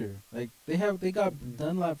pressure. Like they got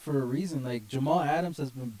Dunlap for a reason. Like Jamal Adams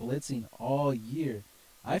has been blitzing all year.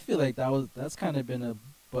 I feel like that's kind of been a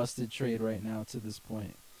busted trade right now to this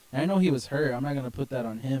point. And I know he was hurt. I'm not gonna put that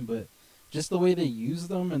on him, but just the way they used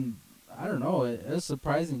them, and I don't know, it was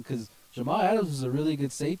surprising because Jamal Adams was a really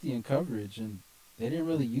good safety in coverage, and they didn't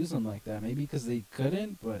really use him like that. Maybe because they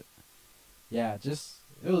couldn't, but yeah, just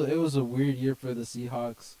it was a weird year for the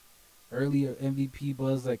Seahawks. Early MVP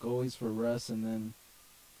buzz like always for Russ, and then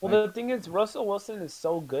Well, like the thing is, Russell Wilson is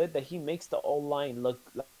so good that he makes the O line look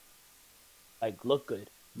good.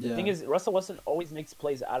 The thing yeah, is, Russell Wilson always makes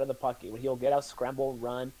plays out of the pocket where he'll get out, scramble,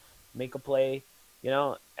 run, make a play,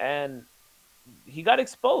 and he got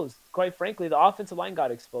exposed. Quite frankly, the offensive line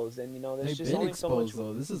got exposed, and there's they've just been only so much. exposed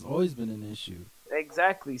though. This has always been an issue.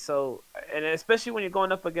 Exactly. So, and especially when you're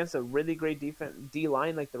going up against a really great defense D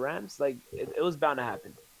line like the Rams, like it was bound to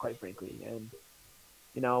happen. Quite frankly, and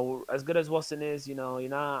as good as Wilson is, you're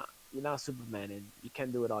not Superman, and you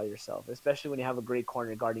can't do it all yourself. Especially when you have a great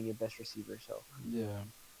corner guarding your best receiver. So Yeah,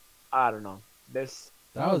 I don't know. This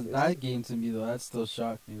that game to me though. That still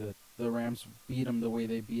shocked me that the Rams beat them the way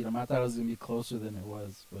they beat them. I thought it was gonna be closer than it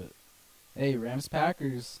was, but hey, Rams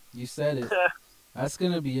Packers, you said it. That's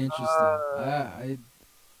gonna be interesting.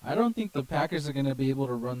 I don't think the Packers are gonna be able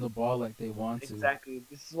to run the ball like they want to. exactly.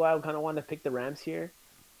 This is why I kind of want to pick the Rams here,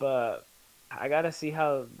 but I gotta see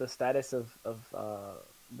how the status of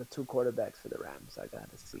the two quarterbacks for the Rams. I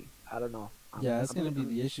gotta see. I don't know. Yeah, that's gonna be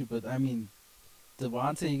the issue. But I mean,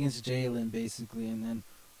 Devontae against Jalen basically, and then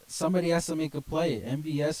somebody has to make a play.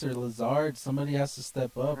 MVS or Lazard, somebody has to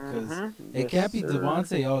step up because it Yes, can't be sir.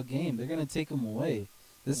 Devontae all game. They're gonna take him away.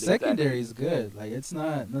 The Exactly. secondary is good. Like it's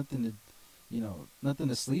not nothing to, nothing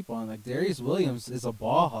to sleep on. Like Darius Williams is a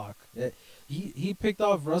ball hawk. He picked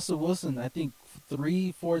off Russell Wilson I think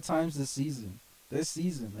 3-4 times this season.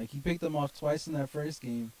 Like he picked him off twice in that first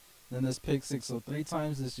game, then this pick six, so 3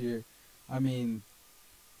 times this year. I mean,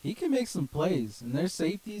 he can make some plays. And their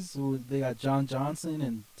safeties, they got John Johnson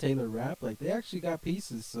and Taylor Rapp. Like, they actually got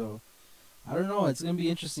pieces. So, I don't know. It's going to be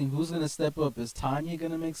interesting. Who's going to step up? Is Tanya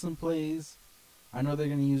going to make some plays? I know they're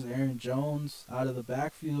going to use Aaron Jones out of the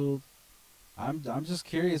backfield. I'm just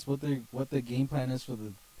curious what the game plan is for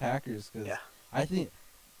the Packers because Yeah. I think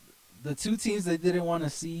the two teams they didn't want to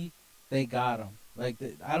see, they got them. Like,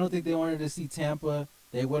 I don't think they wanted to see Tampa.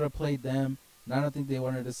 They would have played them. And I don't think they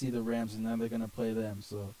wanted to see the Rams, and now they're going to play them.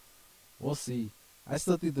 So, we'll see. I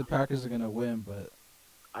still think the Packers are going to win, but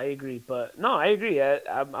I agree, but no, I agree.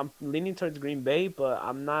 I'm leaning towards Green Bay, but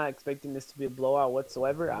I'm not expecting this to be a blowout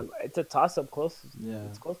whatsoever. It's a toss-up close. yeah.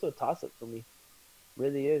 It's close to a toss-up for me.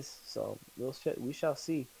 Really is. So we shall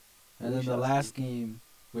see. And then the last game,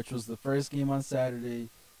 which was the first game on Saturday,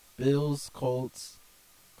 Bills, Colts.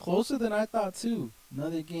 Closer than I thought, too.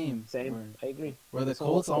 Another game. Same. I agree. Where the It's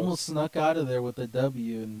Colts almost almost snuck out of there with a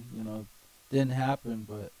W and, didn't happen.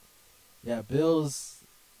 But, yeah, Bills,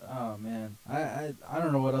 oh, man. I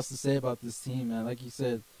don't know what else to say about this team, man. Like you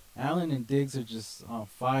said, Allen and Diggs are just on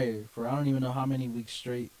fire for I don't even know how many weeks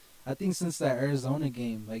straight. I think since that Arizona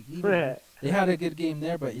game, like even they had a good game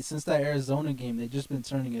there, but since that Arizona game, they've just been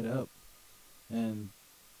turning it up. And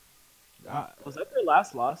Was that their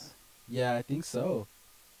last loss? yeah, I think so.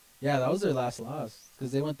 Yeah, that was their last loss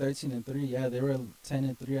because they went 13-3. Yeah, they were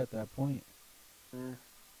 10-3 at that point.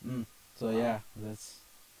 So yeah, that's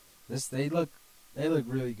this. They look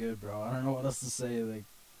really good, bro. I don't know what else to say. Like,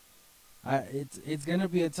 it's gonna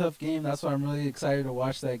be a tough game. That's why I'm really excited to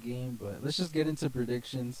watch that game. But let's just get into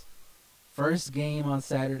predictions. First game on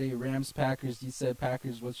Saturday, Rams Packers. You said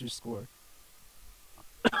Packers. What's your score?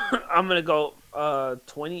 I'm gonna go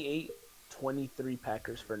 28-23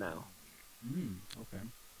 Packers for now. Okay.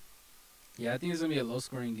 Yeah, I think it's gonna be a low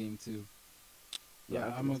scoring game too.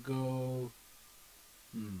 Yeah, I'm gonna go.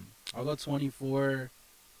 I'll go 24-16.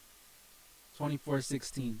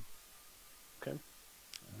 Okay. Let's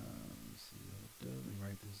see. Let me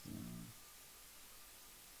write this down.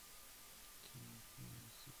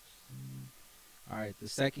 24-16. All right, the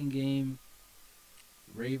second game,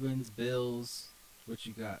 Ravens, Bills. What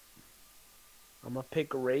you got? I'm gonna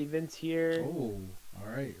pick Ravens here. Oh, all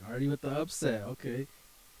right. Already with the upset. Okay.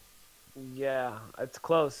 Yeah, it's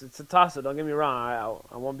close. It's a toss-up. Don't get me wrong.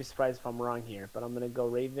 I won't be surprised if I'm wrong here, but I'm gonna go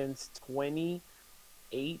Ravens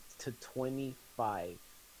 28-25.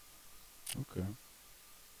 Okay.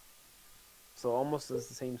 So almost as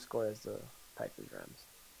the same score as the Packers Rams.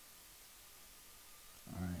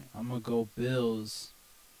 All right. I'm gonna go Bills.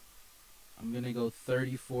 I'm gonna go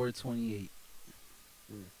 34-28.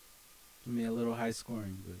 Give me a little high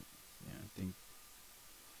scoring, but yeah, I think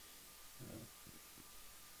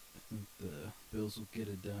the Bills will get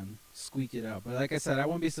it done, squeak it out. But like I said, I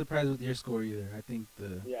won't be surprised with your score either. I think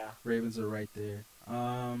the Ravens are right there.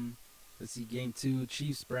 Let's see, game 2,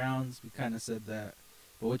 Chiefs Browns. We kind of said that,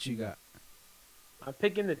 but what you got? I'm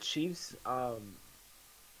picking the Chiefs. I'm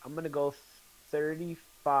gonna go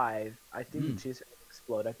 35. I think the Chiefs are gonna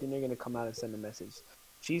explode. I think they're gonna come out and send a message.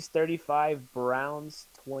 Chiefs 35, Browns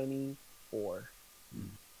 24.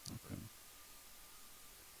 Okay.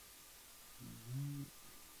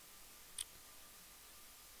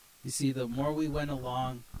 You see, the more we went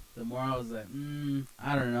along, the more I was like,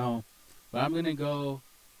 I don't know. But I'm going to go,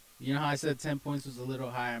 you know how I said 10 points was a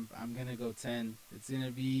little high? I'm going to go 10. It's going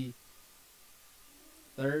to be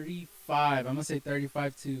 35. I'm going to say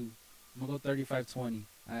 35-2. I'm going to go 35-20.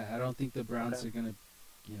 I don't think the Browns are going to,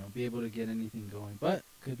 be able to get anything going. But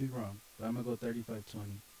could be wrong. But I'm going to go 35-20.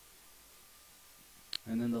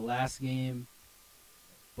 And then the last game,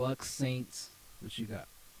 Bucks Saints. What you got?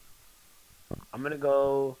 I'm going to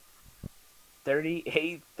go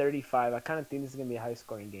 38-35. I kind of think this is going to be a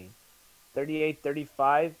high-scoring game.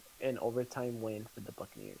 38-35, an overtime win for the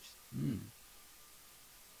Buccaneers.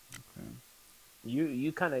 Okay.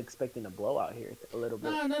 You kind of expecting a blowout here a little bit.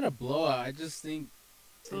 No, not a blowout. I just think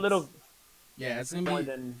it's a little. Yeah, it's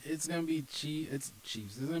gonna be Chiefs.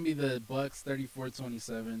 It's gonna be the Bucks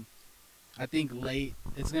 34-27. I think late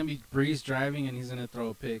it's gonna be Breeze driving and he's gonna throw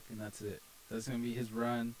a pick and that's it. That's gonna be his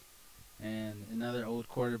run, and another old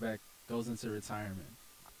quarterback goes into retirement.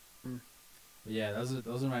 But yeah,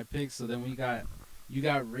 those are my picks. So then you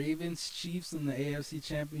got Ravens Chiefs in the AFC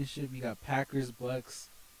Championship. You got Packers Bucks.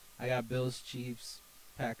 I got Bills Chiefs,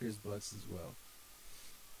 Packers Bucks as well.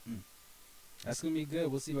 That's gonna be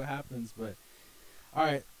good. We'll see what happens. But all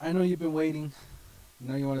right, I know you've been waiting.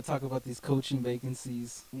 I know you want to talk about these coaching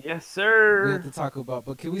vacancies. Yes, sir. We have to talk about.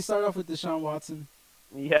 But can we start off with Deshaun Watson?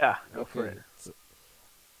 Yeah, go for it. So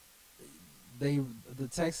the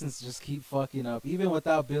Texans just keep fucking up. Even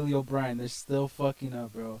without Billy O'Brien, they're still fucking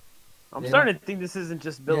up, bro. I'm starting to think this isn't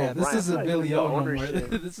just Bill O'Brien. Yeah, this isn't Billy O no more.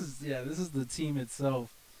 This is the team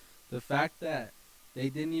itself. The fact that they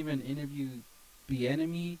didn't even interview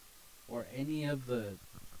Bieniemy or any of the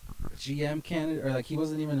GM candidate, or like he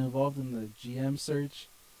wasn't even involved in the GM search.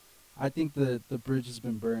 I think the bridge has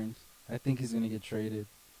been burned. I think he's gonna get traded.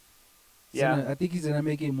 I think he's gonna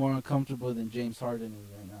make it more uncomfortable than James Harden is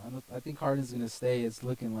right now. I think Harden's gonna stay. It's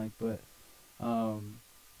looking like, but I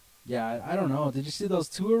don't know. Did you see those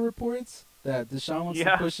tour reports that Deshaun wants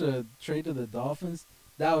to push a trade to the Dolphins?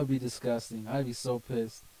 That would be disgusting. I'd be so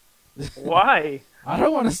pissed. Why? I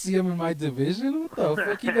don't want to see him in my division. What the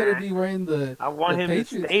fuck? He better be wearing the. I want him to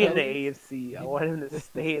stay in the AFC.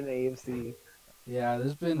 Yeah,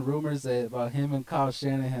 there's been rumors about him and Kyle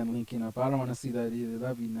Shanahan linking up. I don't want to see that either.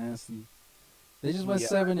 That'd be nasty. They just went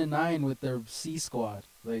 7-9 with their C squad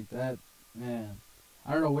like that. Man,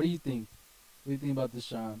 I don't know. What do you think? What do you think about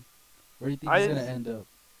Deshaun? Where do you think he's gonna end up?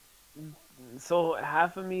 So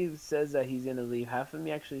half of me says that he's gonna leave. Half of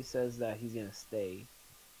me actually says that he's gonna stay.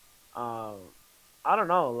 I don't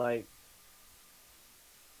know. Like,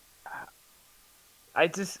 I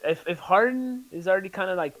just if Harden is already kind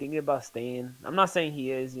of like thinking about staying, I'm not saying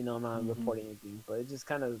he is. I'm not reporting anything, but it just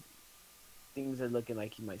kind of things are looking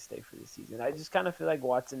like he might stay for this season. I just kind of feel like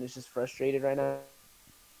Watson is just frustrated right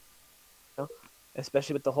now,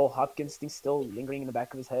 especially with the whole Hopkins thing still lingering in the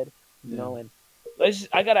back of his head. And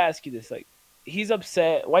I gotta ask you this: like, he's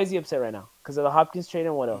upset. Why is he upset right now? Because of the Hopkins trade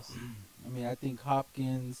and what else? I mean, I think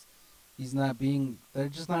Hopkins. They're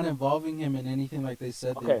just not involving him in anything like they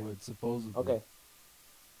said they would, supposedly. Okay.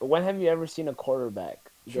 But when have you ever seen a quarterback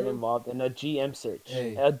get involved in a GM search?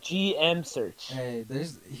 A GM search. Hey,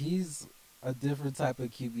 he's a different type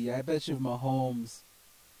of QB. I bet you if Mahomes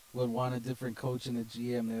would want a different coach and a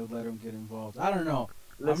GM, they would let him get involved. I don't know.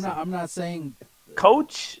 Listen, I'm not saying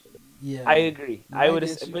coach. Yeah, I agree. I would,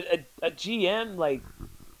 but a GM like.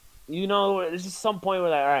 There's just some point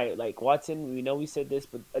where, like, all right, like, Watson, we know we said this,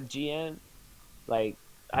 but a GM, like,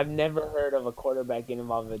 I've never heard of a quarterback getting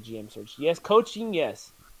involved in a GM search. Yes, coaching,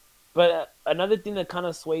 yes. But another thing that kind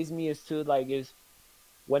of sways me is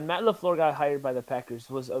when Matt LaFleur got hired by the Packers,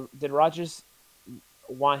 did Rodgers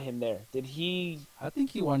want him there? Did he? I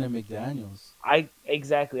think he wanted McDaniels.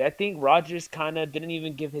 Exactly. I think Rodgers kind of didn't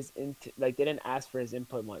even give they didn't ask for his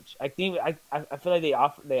input much. I think I feel like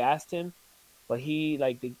they asked him. But he,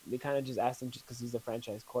 like, they kind of just asked him just because he's the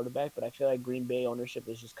franchise quarterback. But I feel like Green Bay ownership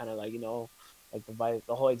is just kind of like, like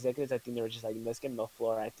the whole executives, I think they were just like, let's get him the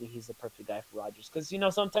floor. I think he's the perfect guy for Rodgers. Because,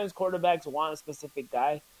 sometimes quarterbacks want a specific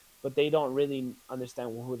guy, but they don't really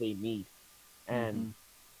understand who they need. And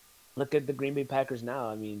look at the Green Bay Packers now.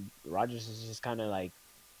 I mean, Rodgers is just kind of like,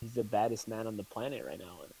 he's the baddest man on the planet right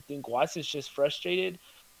now. And I think Watson's just frustrated.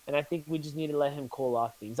 And I think we just need to let him cool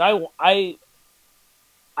off things. I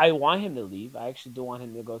want him to leave. I actually do want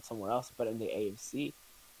him to go somewhere else, but in the AFC.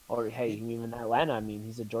 Or, hey, even Atlanta. I mean,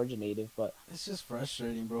 he's a Georgia native, but... It's just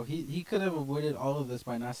frustrating, bro. He could have avoided all of this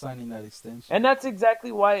by not signing that extension. And that's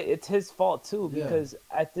exactly why it's his fault, too, because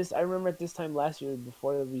I remember at this time last year,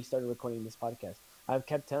 before we started recording this podcast, I've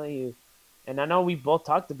kept telling you, and I know we both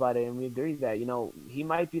talked about it, and we agree that, he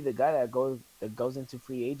might be the guy that goes into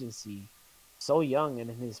free agency so young and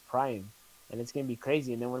in his prime, and it's gonna be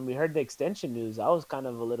crazy. And then when we heard the extension news, I was kind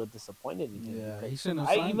of a little disappointed in him Yeah, because he shouldn't have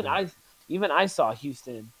I signed even it. I even I saw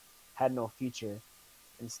Houston had no future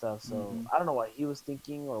and stuff. So Hmm. I don't know what he was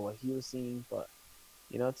thinking or what he was seeing, but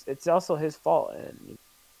it's also his fault, and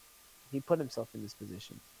he put himself in this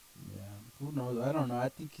position. Yeah, who knows? I don't know. I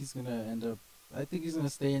think he's gonna end up. I think he's gonna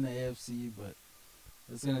stay in the AFC, but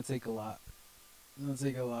it's gonna take a lot. It's gonna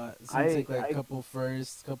take a lot. It's gonna take like a I couple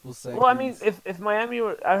firsts, couple Well, I mean, seconds. if Miami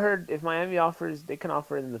were, I heard if Miami offers, they can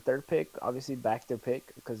offer in the third pick. Obviously, back their pick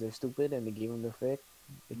because they're stupid and they gave them their pick.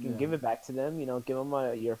 They can Yeah, give it back to them. Give them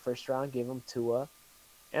your first round, give them Tua,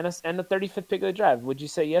 and the 35th pick of the draft. Would you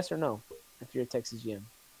say yes or no if you're a Texas GM?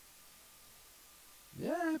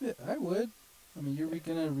 yeah, I would. I mean, you're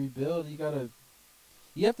gonna rebuild.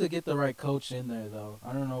 You have to get the right coach in there, though.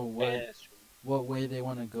 I don't know Yeah, that's true. what way they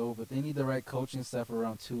want to go, but they need the right coaching staff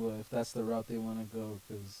around Tua if that's the route they want to go.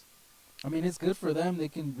 Because I mean, it's good for them. They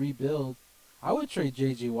can rebuild. I would trade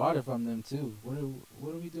J.J. Watt if I'm them too. What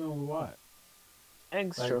are we doing with Watt?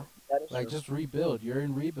 That's Like true. That is like true. just rebuild. You're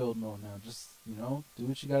in rebuild mode now. Just do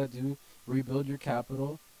what you got to do. Rebuild your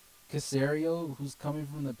capital. Casario, who's coming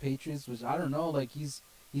from the Patriots, which I don't know. Like he's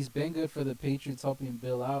been good for the Patriots, helping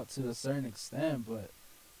Bill out to a certain extent, but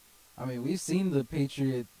I mean, we've seen the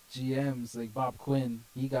Patriot GMs like Bob Quinn.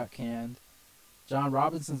 He got canned. John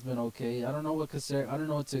Robinson's been okay. I don't know what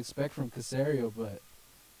to expect from Casario, but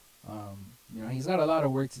he's got a lot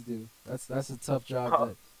of work to do. That's a tough job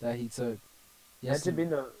Oh, that he took. Yes, imagine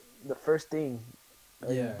being the first thing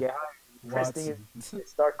you yeah, get hired. First thing is Watson. you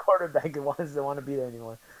start quarterback and doesn't want to be there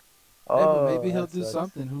anymore. Hey, but Oh, maybe he'll that do sucks.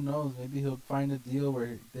 something. Who knows? Maybe he'll find a deal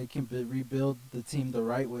where they can rebuild the team the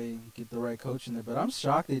right way, get the right coach in there. But I'm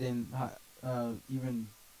shocked they didn't even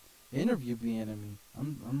interview Bieniemy.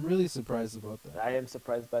 I'm really surprised about that. I am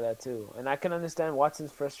surprised by that too, and I can understand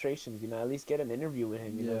Watson's frustrations. At least get an interview with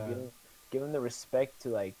him. Yeah, Give him the respect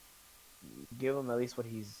to give him at least what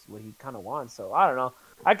he kind of wants. So I don't know.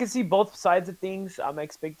 I can see both sides of things. I'm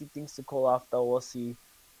expecting things to cool off though. We'll see,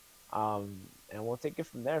 and we'll take it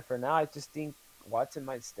from there. For now, I just think Watson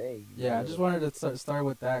might stay. yeah. I just wanted to start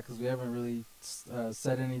with that because we haven't really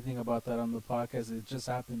said anything about that on the podcast. It just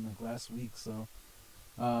happened like last week, so.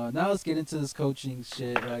 Now let's get into this coaching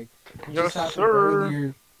shit. Like, it Yes, just happened sir.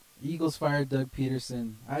 earlier. Eagles fired Doug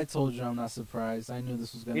Peterson. I told you I'm not surprised. I knew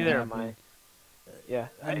this was gonna Neither am happen. I. Yeah.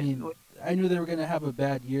 I mean, I knew they were gonna have a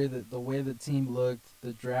bad year. The way the team looked,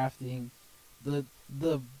 the drafting, the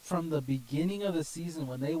from the beginning of the season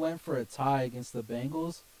when they went for a tie against the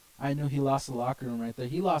Bengals, I knew he lost the locker room right there.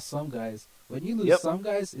 He lost some guys. When you lose Yep. some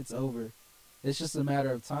guys, it's over. It's just a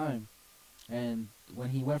matter of time. And when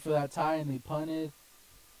he went for that tie and they punted,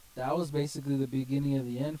 that was basically the beginning of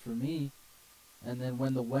the end for me. And then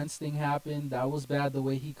when the Wentz thing happened, that was bad the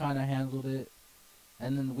way he kind of handled it.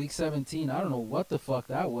 And then week 17, I don't know what the fuck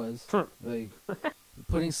that was. Like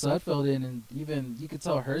putting Sudfeld in, and even you could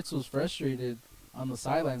tell Hurts was frustrated on the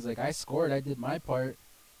sidelines. Like, I scored, I did my part.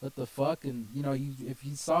 What the fuck? And if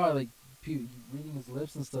you saw like reading his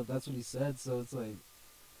lips and stuff, that's what he said. So it's like,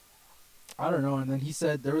 I don't know. And then he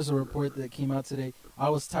said there was a report that came out today. I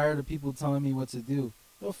was tired of people telling me what to do.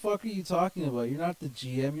 The fuck are you talking about? You're not the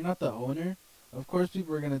GM. You're not the owner. Of course,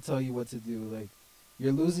 people are gonna tell you what to do. Like,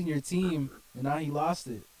 you're losing your team, and now he lost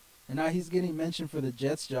it, and now he's getting mentioned for the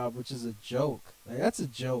Jets job, which is a joke. Like, that's a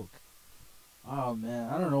joke. Oh man,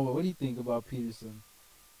 I don't know. What do you think about Peterson?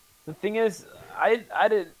 The thing is, I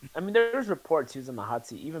didn't. I mean, there was reports he was on the hot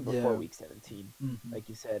seat even before Yeah. week 17, Mm-hmm. like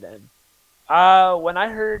you said. And when I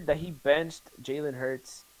heard that he benched Jalen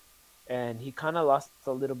Hurts and he kind of lost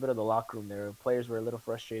a little bit of the locker room there, players were a little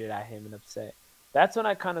frustrated at him and upset. That's when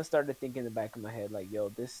I kind of started thinking in the back of my head, like, yo,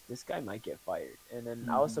 this guy might get fired. And then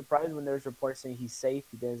I was Mm-hmm. surprised when there was reports saying he's safe,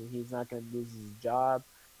 he's not going to lose his job.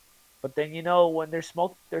 But then when there's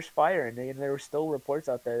smoke, there's fire, and there were still reports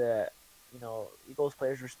out there that Eagles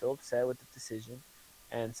players were still upset with the decision,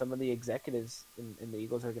 and some of the executives in the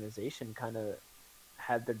Eagles organization kind of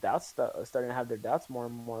had their doubts, starting to have their doubts more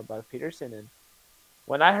and more about Peterson. And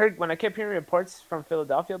when I kept hearing reports from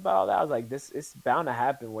Philadelphia about all that, I was like, this is bound to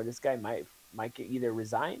happen where this guy might get either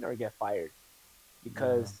resign or get fired Yeah.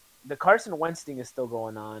 because the Carson Wentz thing is still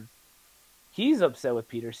going on. He's upset with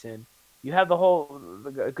Peterson. You have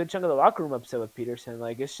a good chunk of the locker room upset with Peterson.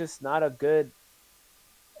 Like, it's just not a good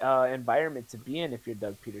environment to be in if you're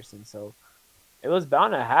Doug Peterson. So it was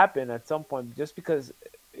bound to happen at some point, just because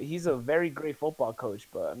he's a very great football coach.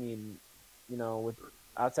 But I mean, with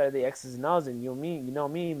outside of the X's and O's,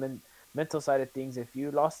 and mental side of things, if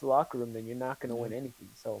you lost the locker room, then you're not going to Yeah. win anything.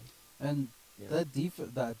 So And you know, that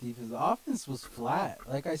defense, the offense was flat.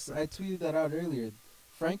 Like I tweeted that out earlier.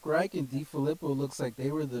 Frank Reich and DiFilippo looks like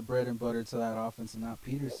they were the bread and butter to that offense, and not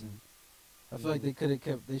Peterson. I feel like they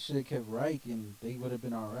should have kept Reich, and they would have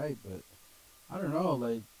been all right. But I don't know.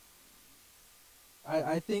 Like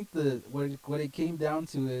I think what it came down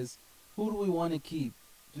to is who do we want to keep?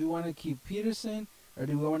 Do we want to keep Peterson or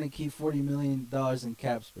do we want to keep $40 million in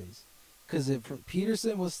cap space? Because if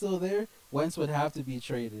Peterson was still there, Wentz would have to be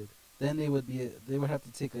traded. Then they would have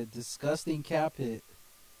to take a disgusting cap hit,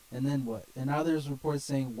 and then what? And now there's reports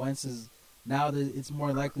saying Wentz is now that it's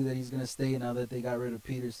more likely that he's going to stay now that they got rid of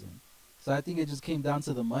Peterson. So I think it just came down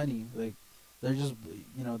to the money. Like they're just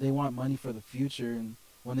they want money for the future, and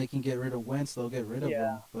when they can get rid of Wentz, they'll get rid of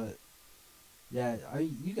him. But yeah,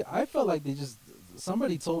 I felt like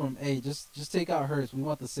somebody told him, hey, just take out Hurts. We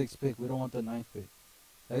want the 6th pick. We don't want the 9th pick.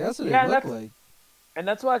 Like that's what it looked like. And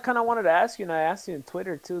that's what I kind of wanted to ask you, and I asked you on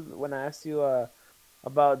Twitter too when I asked you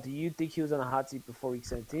about do you think he was on a hot seat before Week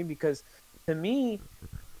 17? Because to me,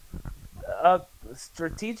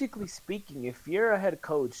 strategically speaking, if you're a head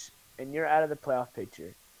coach and you're out of the playoff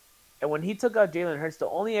picture, and when he took out Jalen Hurts, the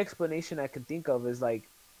only explanation I could think of is like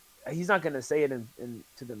he's not gonna say it in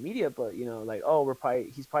to the media, but like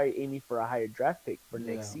he's probably aiming for a higher draft pick for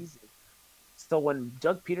next season. So when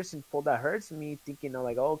Doug Peterson pulled that Hurts, me thinking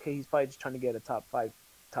like, oh, okay, he's probably just trying to get a top 5,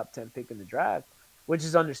 top 10 pick in the draft, which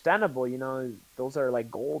is understandable. Those are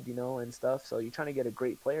like gold, and stuff. So you're trying to get a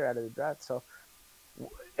great player out of the draft. So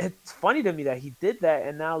it's funny to me that he did that,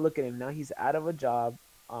 and now look at him. Now he's out of a job.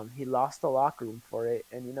 He lost the locker room for it,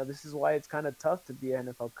 and this is why it's kind of tough to be an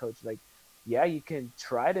NFL coach. Like, yeah, you can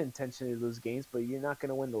try to intentionally lose games, but you're not going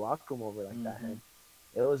to win the locker room over like that. And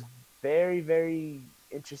it was very, very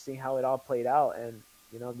interesting how it all played out, and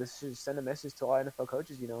this should send a message to all NFL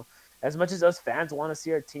coaches. As much as us fans want to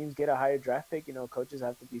see our teams get a higher draft pick, coaches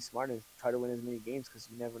have to be smart and try to win as many games because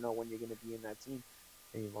you never know when you're going to be in that team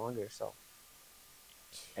any longer. So,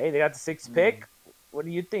 hey, they got the 6th pick. What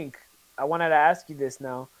do you think? I wanted to ask you this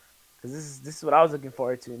now because this is what I was looking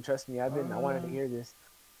forward to, and trust me, I wanted to hear this.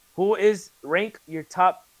 Who is rank your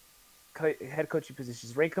top head coaching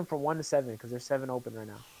positions? Rank them from 1 to 7 because there's 7 open right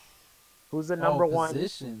now. Who's the number one?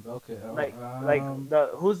 Positions. Okay.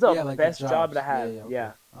 Who's the best job to have?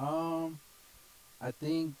 Yeah. I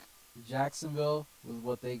think Jacksonville with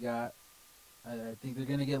what they got. I think they're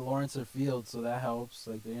gonna get Lawrence or Fields, so that helps.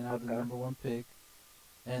 Like they're gonna have the number 1 pick,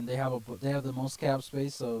 and they have the most cap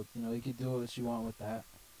space, so you can do what you want with that.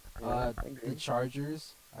 The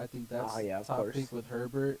Chargers. I think that's top pick with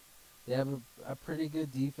Herbert. They have a pretty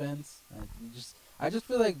good defense. I just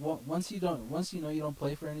feel like once you don't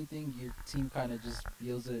play for anything, your team kind of just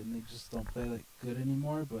feels it and they just don't play like good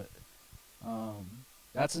anymore. But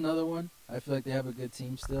that's another one. I feel like they have a good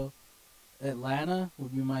team still. Atlanta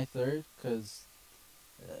would be my 3rd because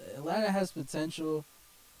Atlanta has potential.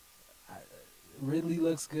 Ridley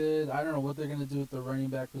looks good. I don't know what they're gonna do with the running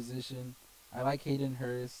back position. I like Hayden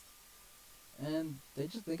Hurst. And they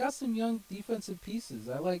got some young defensive pieces.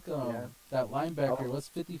 I like that linebacker. What's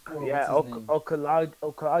 54? Yeah, what's his name?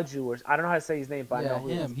 Okalaju, or I don't know how to say his name, but I know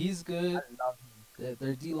him. He's good.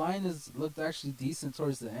 Their D line looked actually decent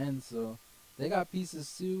towards the end, so they got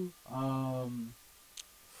pieces too. 4.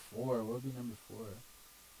 What would be number 4?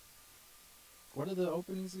 What are the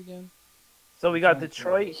openings again? So we got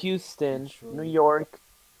Detroit, Houston, New York,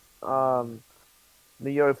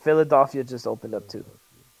 Philadelphia just opened up too.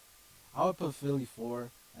 I would put Philly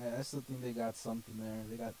 4. I still think they got something there.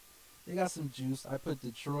 They got some juice. I put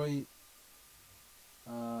Detroit.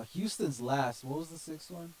 Houston's last. What was the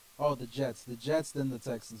 6th one? Oh, the Jets. The Jets, then the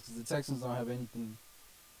Texans, because the Texans don't have anything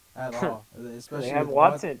at all. Especially they have with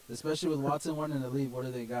Watson. Especially with Watson wanting to leave. What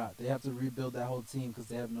do they got? They have to rebuild that whole team because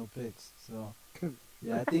they have no picks. So,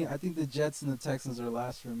 yeah, I think the Jets and the Texans are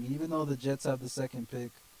last for me. Even though the Jets have the 2nd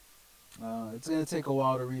pick, it's gonna take a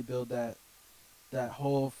while to rebuild that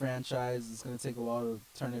whole franchise. Is going to take a while to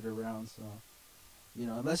turn it around. So,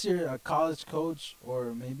 unless you're a college coach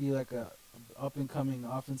or maybe like a up and coming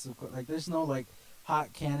offensive coach, like there's no like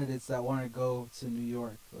hot candidates that want to go to New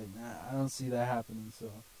York. Like I don't see that happening.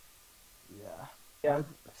 So, yeah. Yeah.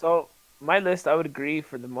 So my list, I would agree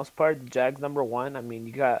for the most part. The Jags number 1. I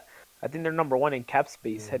mean, I think they're number 1 in cap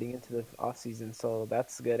space heading into the offseason, so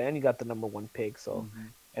that's good. And you got the number 1 pick, so.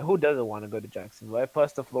 And who doesn't want to go to Jacksonville? Right?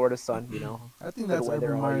 Plus the Florida sun, I think that's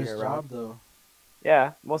Urban Meyer's job, though.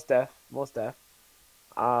 Yeah, most def. The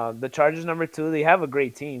Chargers number 2, they have a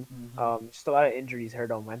great team. Just a lot of injuries hurt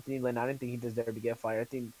them. Anthony Lynn, I didn't think he deserved to get fired. I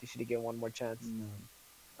think they should have given one more chance.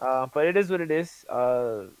 But it is what it is.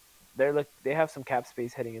 They have some cap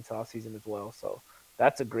space heading into off season as well, so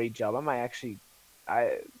that's a great job. They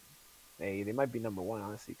might be number 1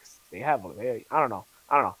 honestly because they have. I don't know.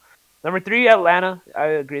 Number 3, Atlanta. I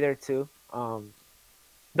agree there too.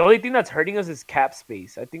 The only thing that's hurting us is cap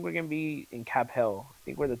space. I think we're gonna be in cap hell. I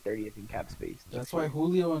think we're the 30th in cap space That's next why year.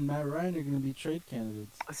 Julio and Matt Ryan are going to be trade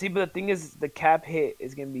candidates. See, but the thing is, the cap hit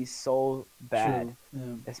is gonna be so bad, True.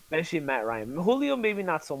 Yeah. especially Matt Ryan. Julio maybe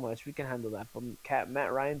not so much. We can handle that, but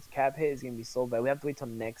Matt Ryan's cap hit is gonna be so bad. We have to wait till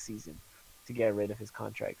next season to get rid of his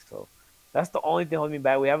contract. So that's the only thing holding me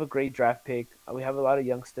back. We have a great draft pick. We have a lot of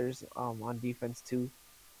youngsters on defense too,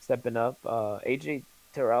 stepping up. AJ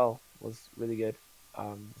Terrell was really good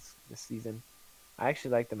this season. I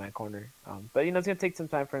actually like him at corner, but it's gonna take some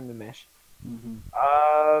time for him to mesh.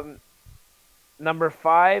 Mm-hmm. Number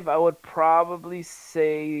 5, I would probably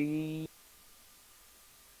say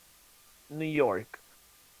New York.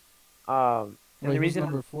 And Wait, the who's reason,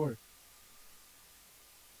 number 4?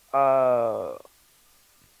 uh,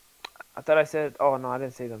 I thought I said, oh no, I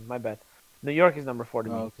didn't say them. My bad. New York is number 4 to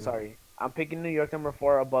me. Oh, okay. Sorry, I'm picking New York number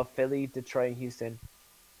 4 above Philly, Detroit, and Houston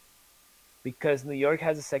because New York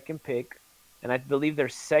has a second pick, and I believe they're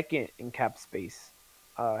second in cap space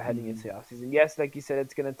heading into the offseason. Yes, like you said,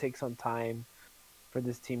 it's gonna take some time for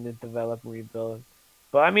this team to develop and rebuild.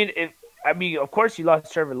 But of course you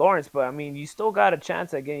lost Trevor Lawrence, but I mean, you still got a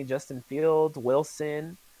chance at getting Justin Fields,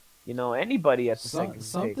 Wilson, anybody at the second pick.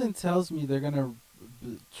 Something tells me they're going to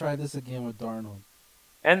try this again with Darnold.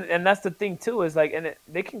 And that's the thing too is like,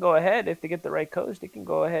 they can go ahead if they get the right coach. They can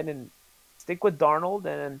go ahead and stick with Darnold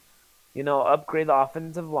and upgrade the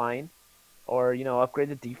offensive line, or upgrade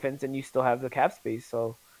the defense, and you still have the cap space.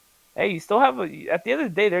 So hey, you still have at the end of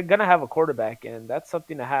the day, they're gonna have a quarterback, and that's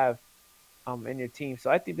something to have in your team.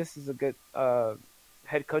 So I think this is a good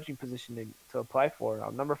head coaching position to apply for.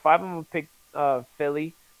 Number 5, I'm gonna pick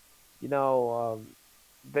Philly.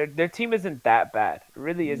 Their team isn't that bad. It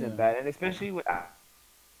really isn't bad, and especially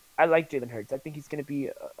I like Jalen Hurts. I think he's gonna be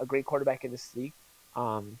a great quarterback in this league.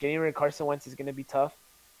 Getting rid of Carson Wentz is gonna be tough.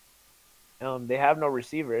 They have no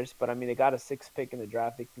receivers, but I mean they got a 6th pick in the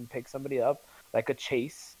draft. They can pick somebody up like a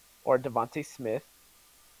Chase or Devontae Smith.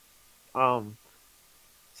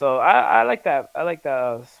 So I like that. I like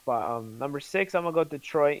that spot. Number 6, I'm gonna go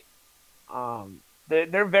Detroit.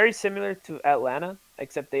 They're very similar to Atlanta,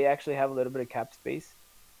 except they actually have a little bit of cap space.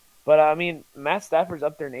 But I mean, Matt Stafford's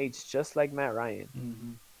up there in age, just like Matt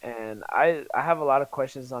Ryan, and I have a lot of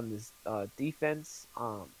questions on this defense.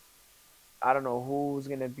 I don't know who's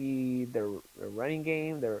gonna be their running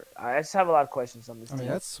game. I just have a lot of questions on this team. I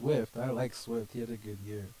mean, that's Swift. I like Swift. He had a good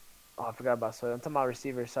year. Oh, I forgot about Swift. I'm talking about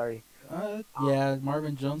receivers. Sorry. Yeah,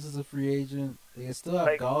 Marvin Jones is a free agent. They still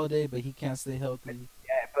have Galladay, but he can't stay healthy.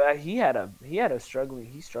 Yeah, but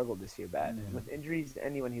he struggled this year bad with injuries.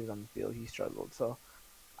 And when he was on the field, he struggled. So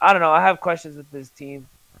I don't know. I have questions with this team.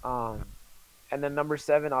 And then number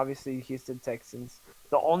 7, obviously Houston Texans.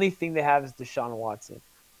 The only thing they have is Deshaun Watson,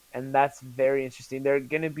 and that's very interesting. They're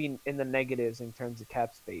gonna be in the negatives in terms of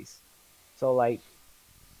cap space. So like,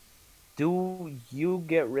 do you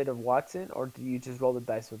get rid of Watson, or do you just roll the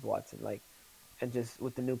dice with Watson, like, and just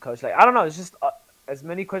with the new coach? Like, I don't know. It's just as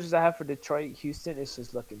many questions I have for Detroit. Houston is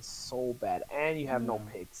just looking so bad, and you have no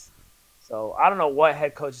picks. So I don't know what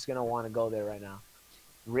head coach is gonna want to go there right now.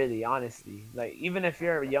 Really, honestly, like, even if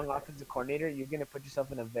you're a young offensive coordinator, you're gonna put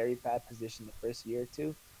yourself in a very bad position the first year or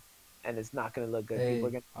two, and it's not gonna look good. Hey,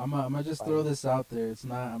 I'm gonna just throw this out there.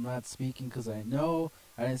 I'm not speaking because I know.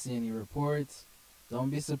 I didn't see any reports. Don't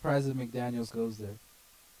be surprised if McDaniels goes there.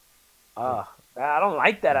 I don't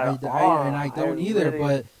like that at all. And I don't either,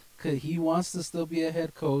 but he wants to still be a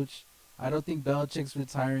head coach. I don't think Belichick's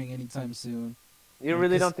retiring anytime soon. You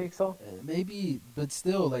really don't think so? Maybe, but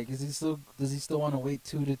still, like, does he still want to wait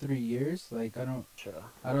 2 to 3 years? Like, I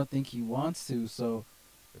don't think he wants to. So,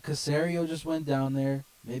 Caserio just went down there.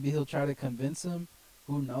 Maybe he'll try to convince him.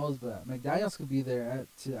 Who knows? But McDaniels could be there.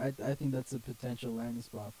 I think that's a potential landing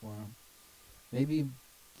spot for him. Maybe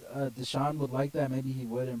Deshaun would like that. Maybe he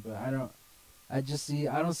wouldn't. But I don't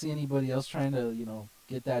see anybody else trying to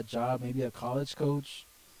get that job. Maybe a college coach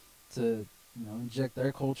to inject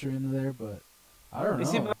their culture into there. But I don't know.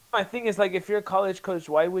 See, my thing is, like, if you're a college coach,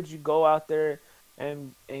 why would you go out there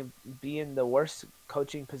and be in the worst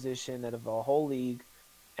coaching position out of the whole league?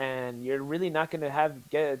 And you're really not going to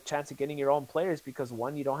get a chance of getting your own players because,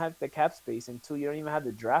 1, you don't have the cap space, and 2, you don't even have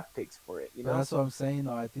the draft picks for it. That's what I'm saying,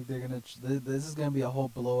 though. I think they're going to this is going to be a whole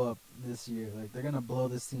blow up this year. Like, they're going to blow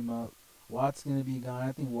this team up. Watt's going to be gone.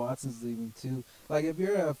 I think Watson's leaving, too. Like, if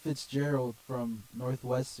you're a Fitzgerald from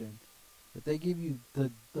Northwestern, if they give you the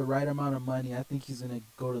right amount of money, I think he's going to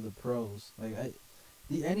go to the pros. Like,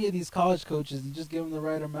 any of these college coaches, you just give them the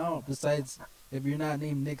right amount. Besides, if you're not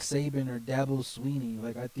named Nick Saban or Dabo Sweeney,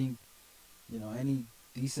 like, I think, any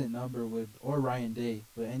decent number with, or Ryan Day,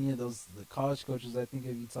 but any of those the college coaches, I think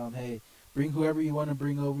if you tell them, hey, bring whoever you want to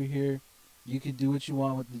bring over here, you can do what you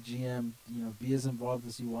want with the GM, be as involved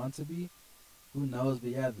as you want to be. Who knows?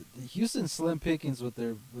 But yeah, the Houston slim pickings with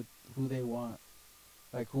who they want,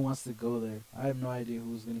 like who wants to go there. I have no idea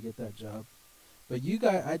who's gonna get that job. But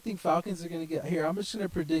I think Falcons are gonna get here. I'm just gonna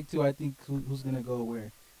predict who I think who's gonna go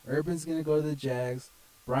where. Urban's gonna go to the Jags.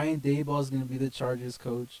 Brian Dayball's gonna be the Chargers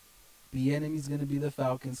coach. Bieniemy's gonna be the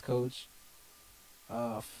Falcons coach.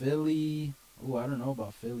 Philly. Oh, I don't know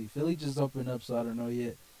about Philly. Philly just opened up, so I don't know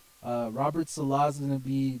yet. Robert Saleh's gonna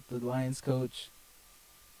be the Lions coach.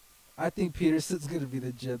 I think Peterson's gonna be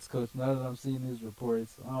the Jets coach. Now that I'm seeing these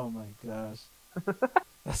reports, oh my gosh,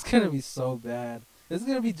 that's gonna be so bad. It's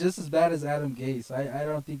gonna be just as bad as Adam Gase. I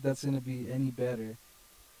don't think that's gonna be any better.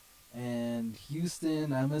 And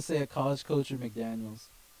Houston, I'm gonna say a college coach or McDaniels.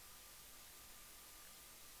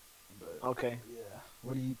 But, Okay. yeah.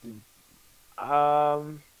 What do you think?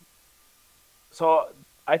 So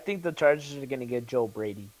I think the Chargers are gonna get Joe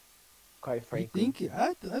Brady. Quite You frankly, think?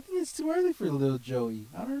 I think it's too early for little Joey.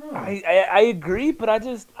 I don't know. I agree, but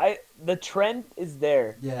the trend is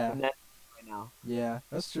there. Yeah. In that right now. Yeah,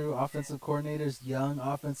 that's true. Offensive coordinators, young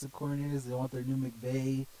offensive coordinators, they want their new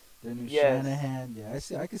McVay, their new Yes. Shanahan. Yeah,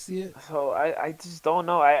 I can see it. So I just don't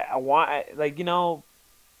know. I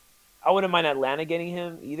wouldn't mind Atlanta getting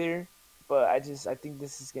him either, but I think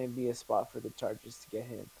this is gonna be a spot for the Chargers to get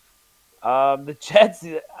him. The Jets.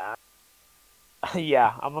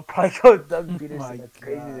 Yeah, I'm gonna probably go with Doug Oh Peterson. my That's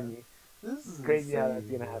crazy to God. me. This is Crazy how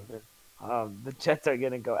insane, that's gonna bro. happen. The Jets are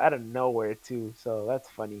gonna go out of nowhere too, so that's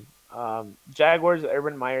funny. Jaguars,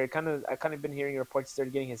 Urban Meyer. I kind of been hearing reports they're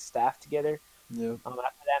getting his staff together. Yep. After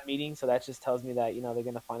that meeting, so that just tells me that they're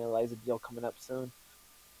gonna finalize a deal coming up soon.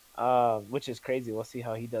 Which is crazy. We'll see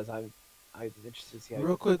how he does. I'm interested to see how.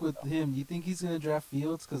 Real quick with him, you think he's gonna draft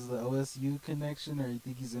Fields because of the OSU connection, or you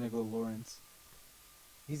think he's gonna go Lawrence?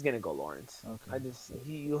 He's gonna go Lawrence. Okay.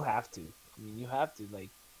 You have to. I mean, you have to. Like,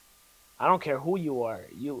 I don't care who you are.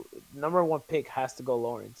 You number one pick has to go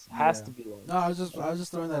Lawrence. Has Yeah. to be Lawrence. No, I was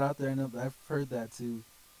just throwing that out there. I know I've heard that too.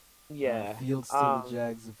 Yeah. Fields to the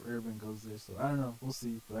Jags if Urban goes there. So I don't know. We'll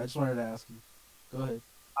see. But I just wanted to ask you. Go ahead.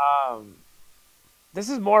 Um. This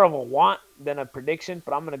is more of a want than a prediction,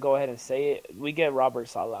 but I'm gonna go ahead and say it. We get Robert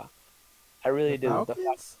Saleh. I really The do.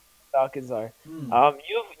 Falcons? Falcons are. Hmm.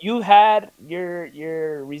 You had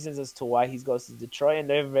your reasons as to why he goes to Detroit, and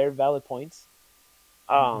they're very valid points.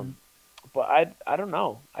 Mhm. But I don't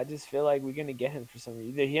know. I just feel like we're gonna get him for some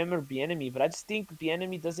reason, either him or Bieniemy. But I just think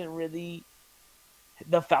Bieniemy doesn't really.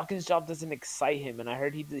 The Falcons job doesn't excite him, and I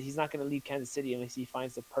heard he's not gonna leave Kansas City unless he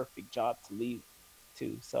finds the perfect job to leave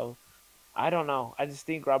to. So I don't know. I just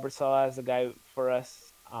think Robert Saleh is the guy for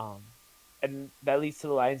us. And that leads to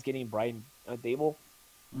the Lions getting Brian Dable.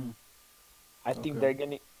 Mm. I think Okay. they're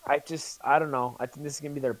gonna. I don't know. I think this is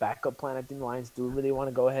gonna be their backup plan. I think the Lions do really want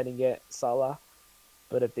to go ahead and get Salah,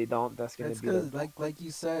 but if they don't, that's gonna That's be their. because, like you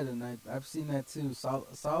said, and I've seen that too.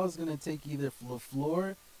 Salah's gonna take either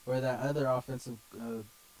LaFleur or that other offensive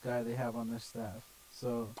guy they have on their staff.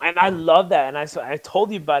 So And I love that. And I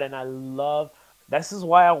told you about it. And I love. This is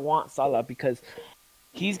why I want Salah, because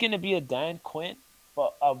he's gonna be a Dan Quinn,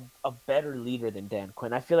 but a better leader than Dan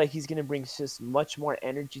Quinn. I feel like he's gonna bring just much more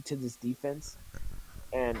energy to this defense.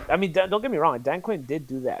 And I mean, don't get me wrong, Dan Quinn did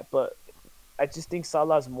do that, but I just think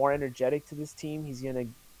Salah's more energetic to this team. He's gonna,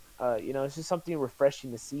 it's just something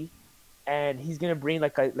refreshing to see, and he's gonna bring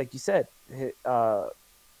like you said, the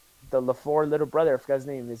LaFleur little brother. I forgot his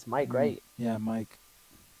name is Mike, right? yeah, Mike.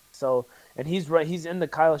 So, and he's right. He's in the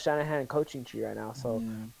Kyle Shanahan coaching tree right now. So,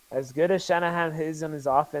 Yeah. as good as Shanahan is on his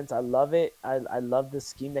offense, I love it. I love the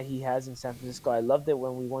scheme that he has in San Francisco. I loved it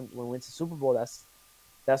when we went to Super Bowl.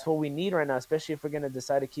 That's what we need right now, especially if we're gonna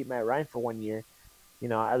decide to keep Matt Ryan for 1 year.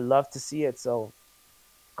 I love to see it. So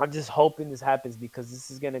I'm just hoping this happens, because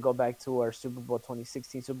this is gonna go back to our Super Bowl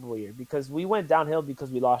 2016 Super Bowl year, because we went downhill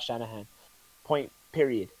because we lost Shanahan. Point.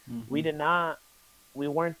 Period. Mm-hmm. We did not. We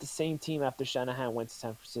weren't the same team after Shanahan went to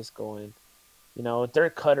San Francisco, and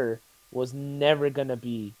Dirk Cutter was never gonna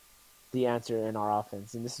be the answer in our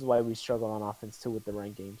offense, and this is why we struggle on offense too with the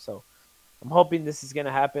run game. So I'm hoping this is gonna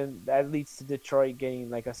happen. That leads to Detroit getting,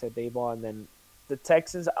 like I said, Dayball, and then the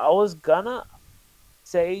Texans.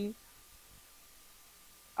 Say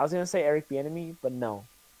I was gonna say Eric Bieniemy, but no,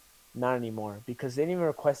 not anymore, because they didn't even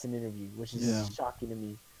request an interview, which is shocking to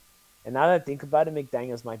me. And now that I think about it,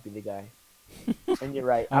 McDaniels might be the guy. And you're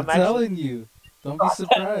right. I'm telling you, don't be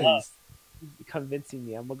surprised. Convincing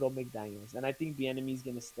me. I'm gonna go McDaniels, and I think Bieniemy's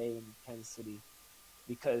gonna stay in Kansas City,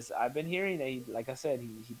 because I've been hearing that like I said,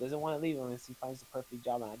 he doesn't want to leave unless he finds the perfect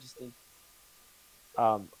job, and I just think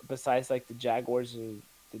Besides like the Jaguars or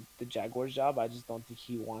the Jaguars job, I just don't think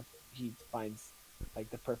he finds like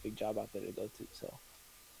the perfect job out there to go to. So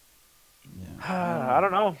Yeah, I don't I know.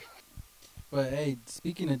 don't know. But hey,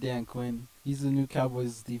 speaking of Dan Quinn, he's the new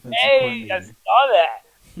Cowboys defensive Hey, I coordinator. saw that.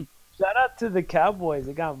 Shout out to the Cowboys.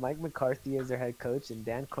 They got Mike McCarthy as their head coach and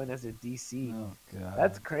Dan Quinn as their DC. Oh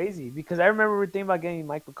That's God. crazy because I remember we were thinking about getting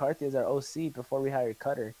Mike McCarthy as our OC before we hired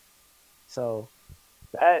Cutter. So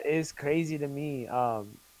that is crazy to me.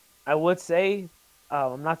 I would say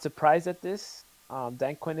I'm not surprised at this.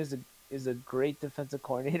 Dan Quinn is a great defensive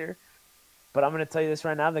coordinator, but I'm going to tell you this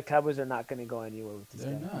right now: the Cowboys are not going to go anywhere with this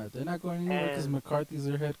They're guy, not. They're not going anywhere because and McCarthy's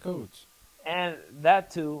their head coach. that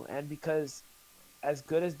too, and because as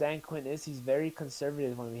good as Dan Quinn is, he's very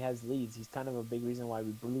conservative when he has leads. He's kind of a big reason why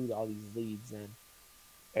we blew all these leads. And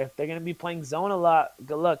if they're going to be playing zone a lot,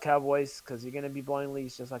 good luck, Cowboys, because you're going to be blowing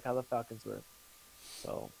leads just like how the Falcons were.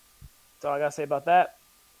 So that's all I got to say about that.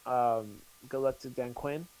 Good luck to Dan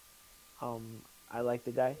Quinn. I like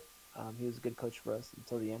the guy. He was a good coach for us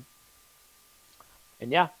until the end.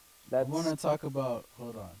 And yeah, I want that's to talk about.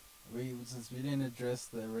 Hold on. Since we didn't address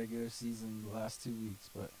the regular season the last 2 weeks,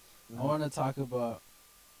 but I want to talk about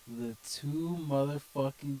the two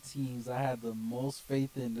motherfucking teams I had the most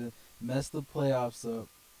faith in to mess the playoffs up.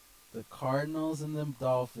 The Cardinals and the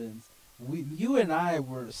Dolphins. You and I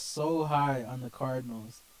were so high on the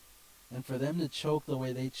Cardinals, and for them to choke the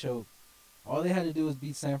way they choked, all they had to do was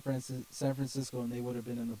beat San Francisco, and they would have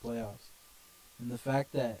been in the playoffs. And the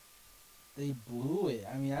fact that they blew it.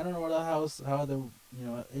 I mean, I don't know what else, how other,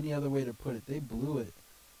 any other way to put it. They blew it.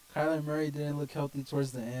 Kyler Murray didn't look healthy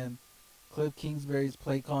towards the end. Cliff Kingsbury's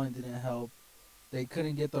play calling didn't help. They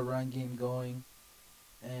couldn't get the run game going.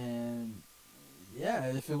 And yeah,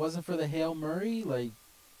 if it wasn't for the Hail Murray, like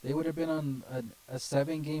they would have been on a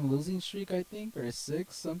 7-game losing streak, I think, or a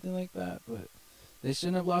 6, something like that. But they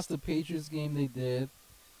shouldn't have lost the Patriots game. They did.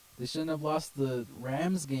 They shouldn't have lost the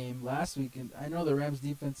Rams game last week. And I know the Rams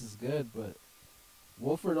defense is good, but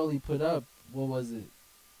Wolford only put up, what was it,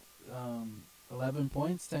 11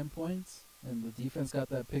 points, 10 points, and the defense got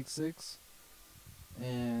that pick 6.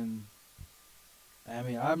 And I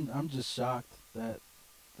mean, I'm just shocked that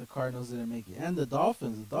the Cardinals didn't make it. And the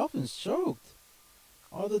Dolphins choked.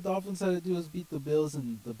 All the Dolphins had to do was beat the Bills,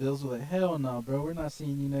 and the Bills were like, hell no, bro, we're not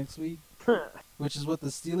seeing you next week. Which is what the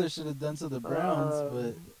Steelers should have done to the Browns,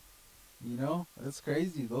 but, that's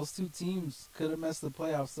crazy. Those two teams could have messed the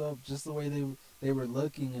playoffs up just the way they were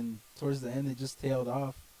looking, and towards the end, they just tailed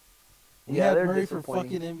off. We yeah, had they're Murray for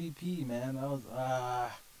disappointing. fucking MVP, man.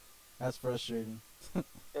 That's frustrating. It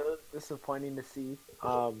was disappointing to see.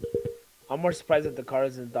 I'm more surprised at the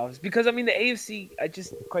Cardinals and the Dolphins because I mean the AFC. I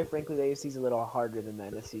just quite frankly the AFC is a little harder than the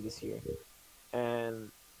NFC this year,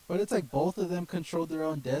 and But it's like both of them controlled their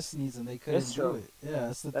own destinies and they couldn't it's do true. it. Yeah,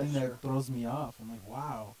 that's the thing That's true. that throws me off. I'm like,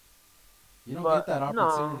 wow, you don't get But that no,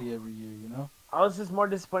 opportunity every year, you know? I was just more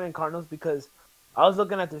disappointed in Cardinals because I was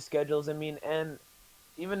looking at their schedules. I mean, and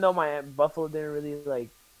even though my Buffalo didn't really like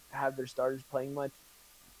have their starters playing much,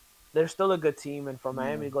 they're still a good team. And for Yeah.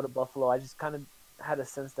 Miami to go to Buffalo, I just kind of had a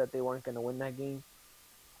sense that they weren't going to win that game.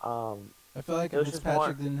 Um, I feel like it if was just more.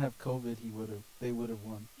 Fitzpatrick didn't have COVID, they would have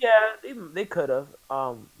won. Yeah, they could have.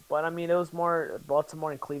 But I mean, it was more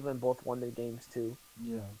Baltimore and Cleveland both won their games too.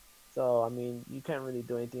 Yeah. So I mean, you can't really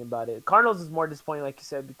do anything about it. Cardinals is more disappointing, like you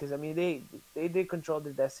said, because I mean they did control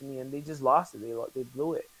their destiny and they just lost it. They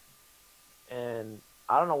blew it, and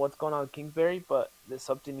I don't know what's going on with Kingsbury, but there's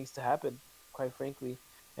something needs to happen, quite frankly.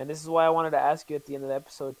 And this is why I wanted to ask you at the end of the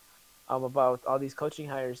episode, about all these coaching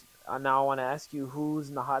hires. Now I want to ask you who's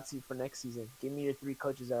in the hot seat for next season. Give me your 3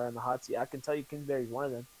 coaches that are in the hot seat. I can tell you Kingsbury's one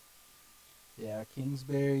of them. Yeah,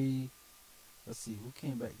 Kingsbury. Let's see, who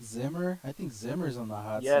came back? Zimmer? I think Zimmer's on the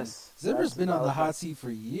hot seat. Yes, Zimmer's been on the hot seat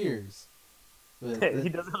for years. But he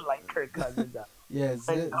doesn't like Kirk Cousins. yeah,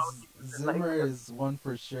 I know he doesn't like Zimmer Kirk. is one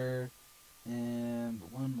for sure. And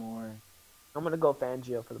one more. I'm gonna go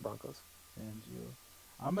Fangio for the Broncos. Fangio.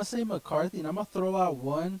 I'm going to say McCarthy, and I'm going to throw out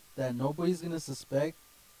one that nobody's going to suspect,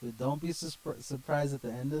 but don't be surprised at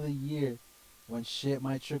the end of the year when shit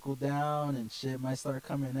might trickle down and shit might start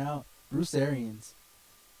coming out. Bruce Arians.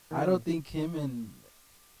 I don't think him and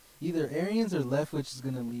either Arians or Leftwich is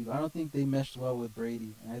going to leave. I don't think they meshed well with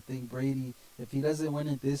Brady. And I think Brady, if he doesn't win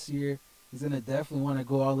it this year, he's going to definitely want to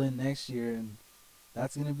go all in next year, and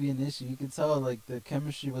that's going to be an issue. You can tell, like, the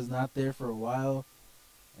chemistry was not there for a while,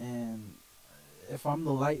 and if I'm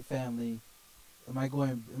the Light family, am I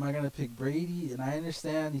gonna pick Brady? And I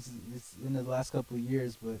understand he's in the last couple of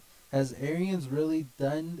years, but has Arians really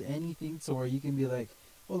done anything to where you can be like,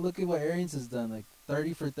 well, look at what Arians has done, like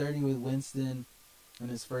 30 for 30 with Winston in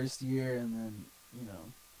his first year, and then you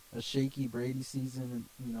know, a shaky Brady season,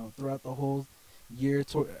 you know, throughout the whole year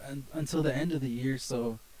until the end of the year.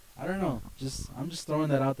 So I don't know. I'm just throwing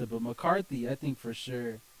that out there. But McCarthy, I think for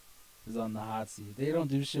sure, is on the hot seat. If they don't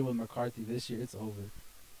do shit with McCarthy this year, it's over.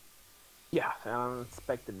 Yeah, I don't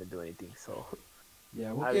expect them to do anything. So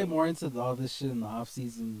Yeah, we'll get more into all this shit in the off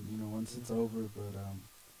season, you know, once it's over. But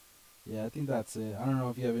yeah, I think that's it. I don't know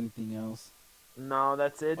if you have anything else. no,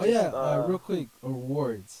 that's it. Oh yeah, real quick,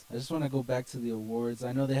 awards. I just want to go back to the awards.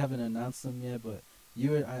 I know they haven't announced them yet, but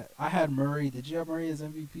I had Murray. Did you have Murray as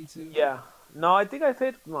MVP too? Yeah. No, I think I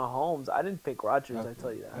picked Mahomes. I didn't pick Rodgers. Okay. I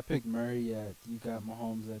tell you that. I picked Murray. Yeah, you got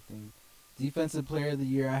Mahomes. I think. Defensive Player of the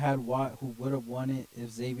Year. I had Watt, who would have won it if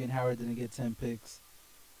Xavier Howard didn't get 10 picks.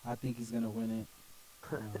 I think he's gonna win it.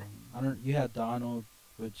 I don't. You had Donald,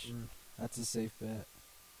 which that's a safe bet.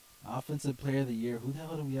 Offensive Player of the Year. Who the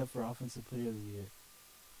hell do we have for Offensive Player of the Year?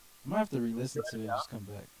 I might have to re-listen to it and just come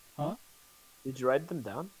back. Huh? Did you write them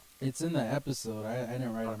down? It's in the episode. I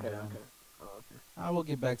didn't write them down. Okay. Oh, okay. I will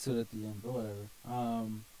get back to it at the end, but whatever.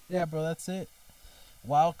 Yeah, bro, that's it.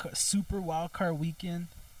 Super wild card weekend.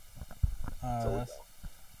 It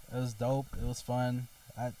was dope. It was fun.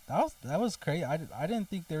 That was crazy. I didn't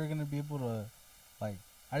think they were gonna be able to, like,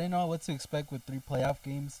 I didn't know what to expect with 3 playoff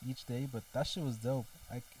games each day, but that shit was dope.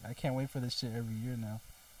 I can't wait for this shit every year now.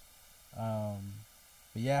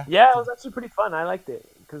 But yeah. Yeah, it was actually pretty fun. I liked it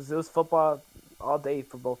because it was football all day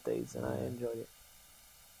for both days, and I enjoyed it.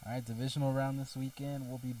 All right, divisional round this weekend.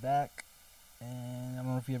 We'll be back, and I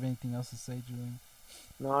don't know if you have anything else to say, Julian.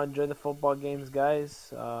 No, enjoy the football games,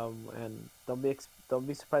 guys, and don't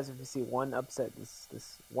be surprised if you see one upset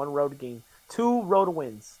this one road game, 2 road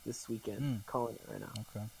wins this weekend. Calling it right now.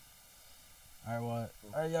 Okay. All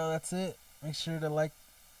right, yo, that's it. Make sure to like,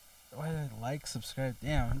 subscribe.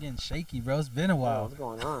 Damn, I'm getting shaky, bro. It's been a while. What's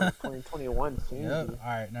going on? 2021 soon. Yep. All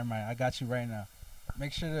right, never mind. I got you right now.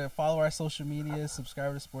 Make sure to follow our social media.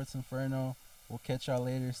 Subscribe to Sports Inferno. We'll catch y'all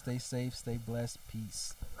later. Stay safe. Stay blessed.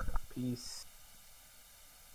 Peace. Peace.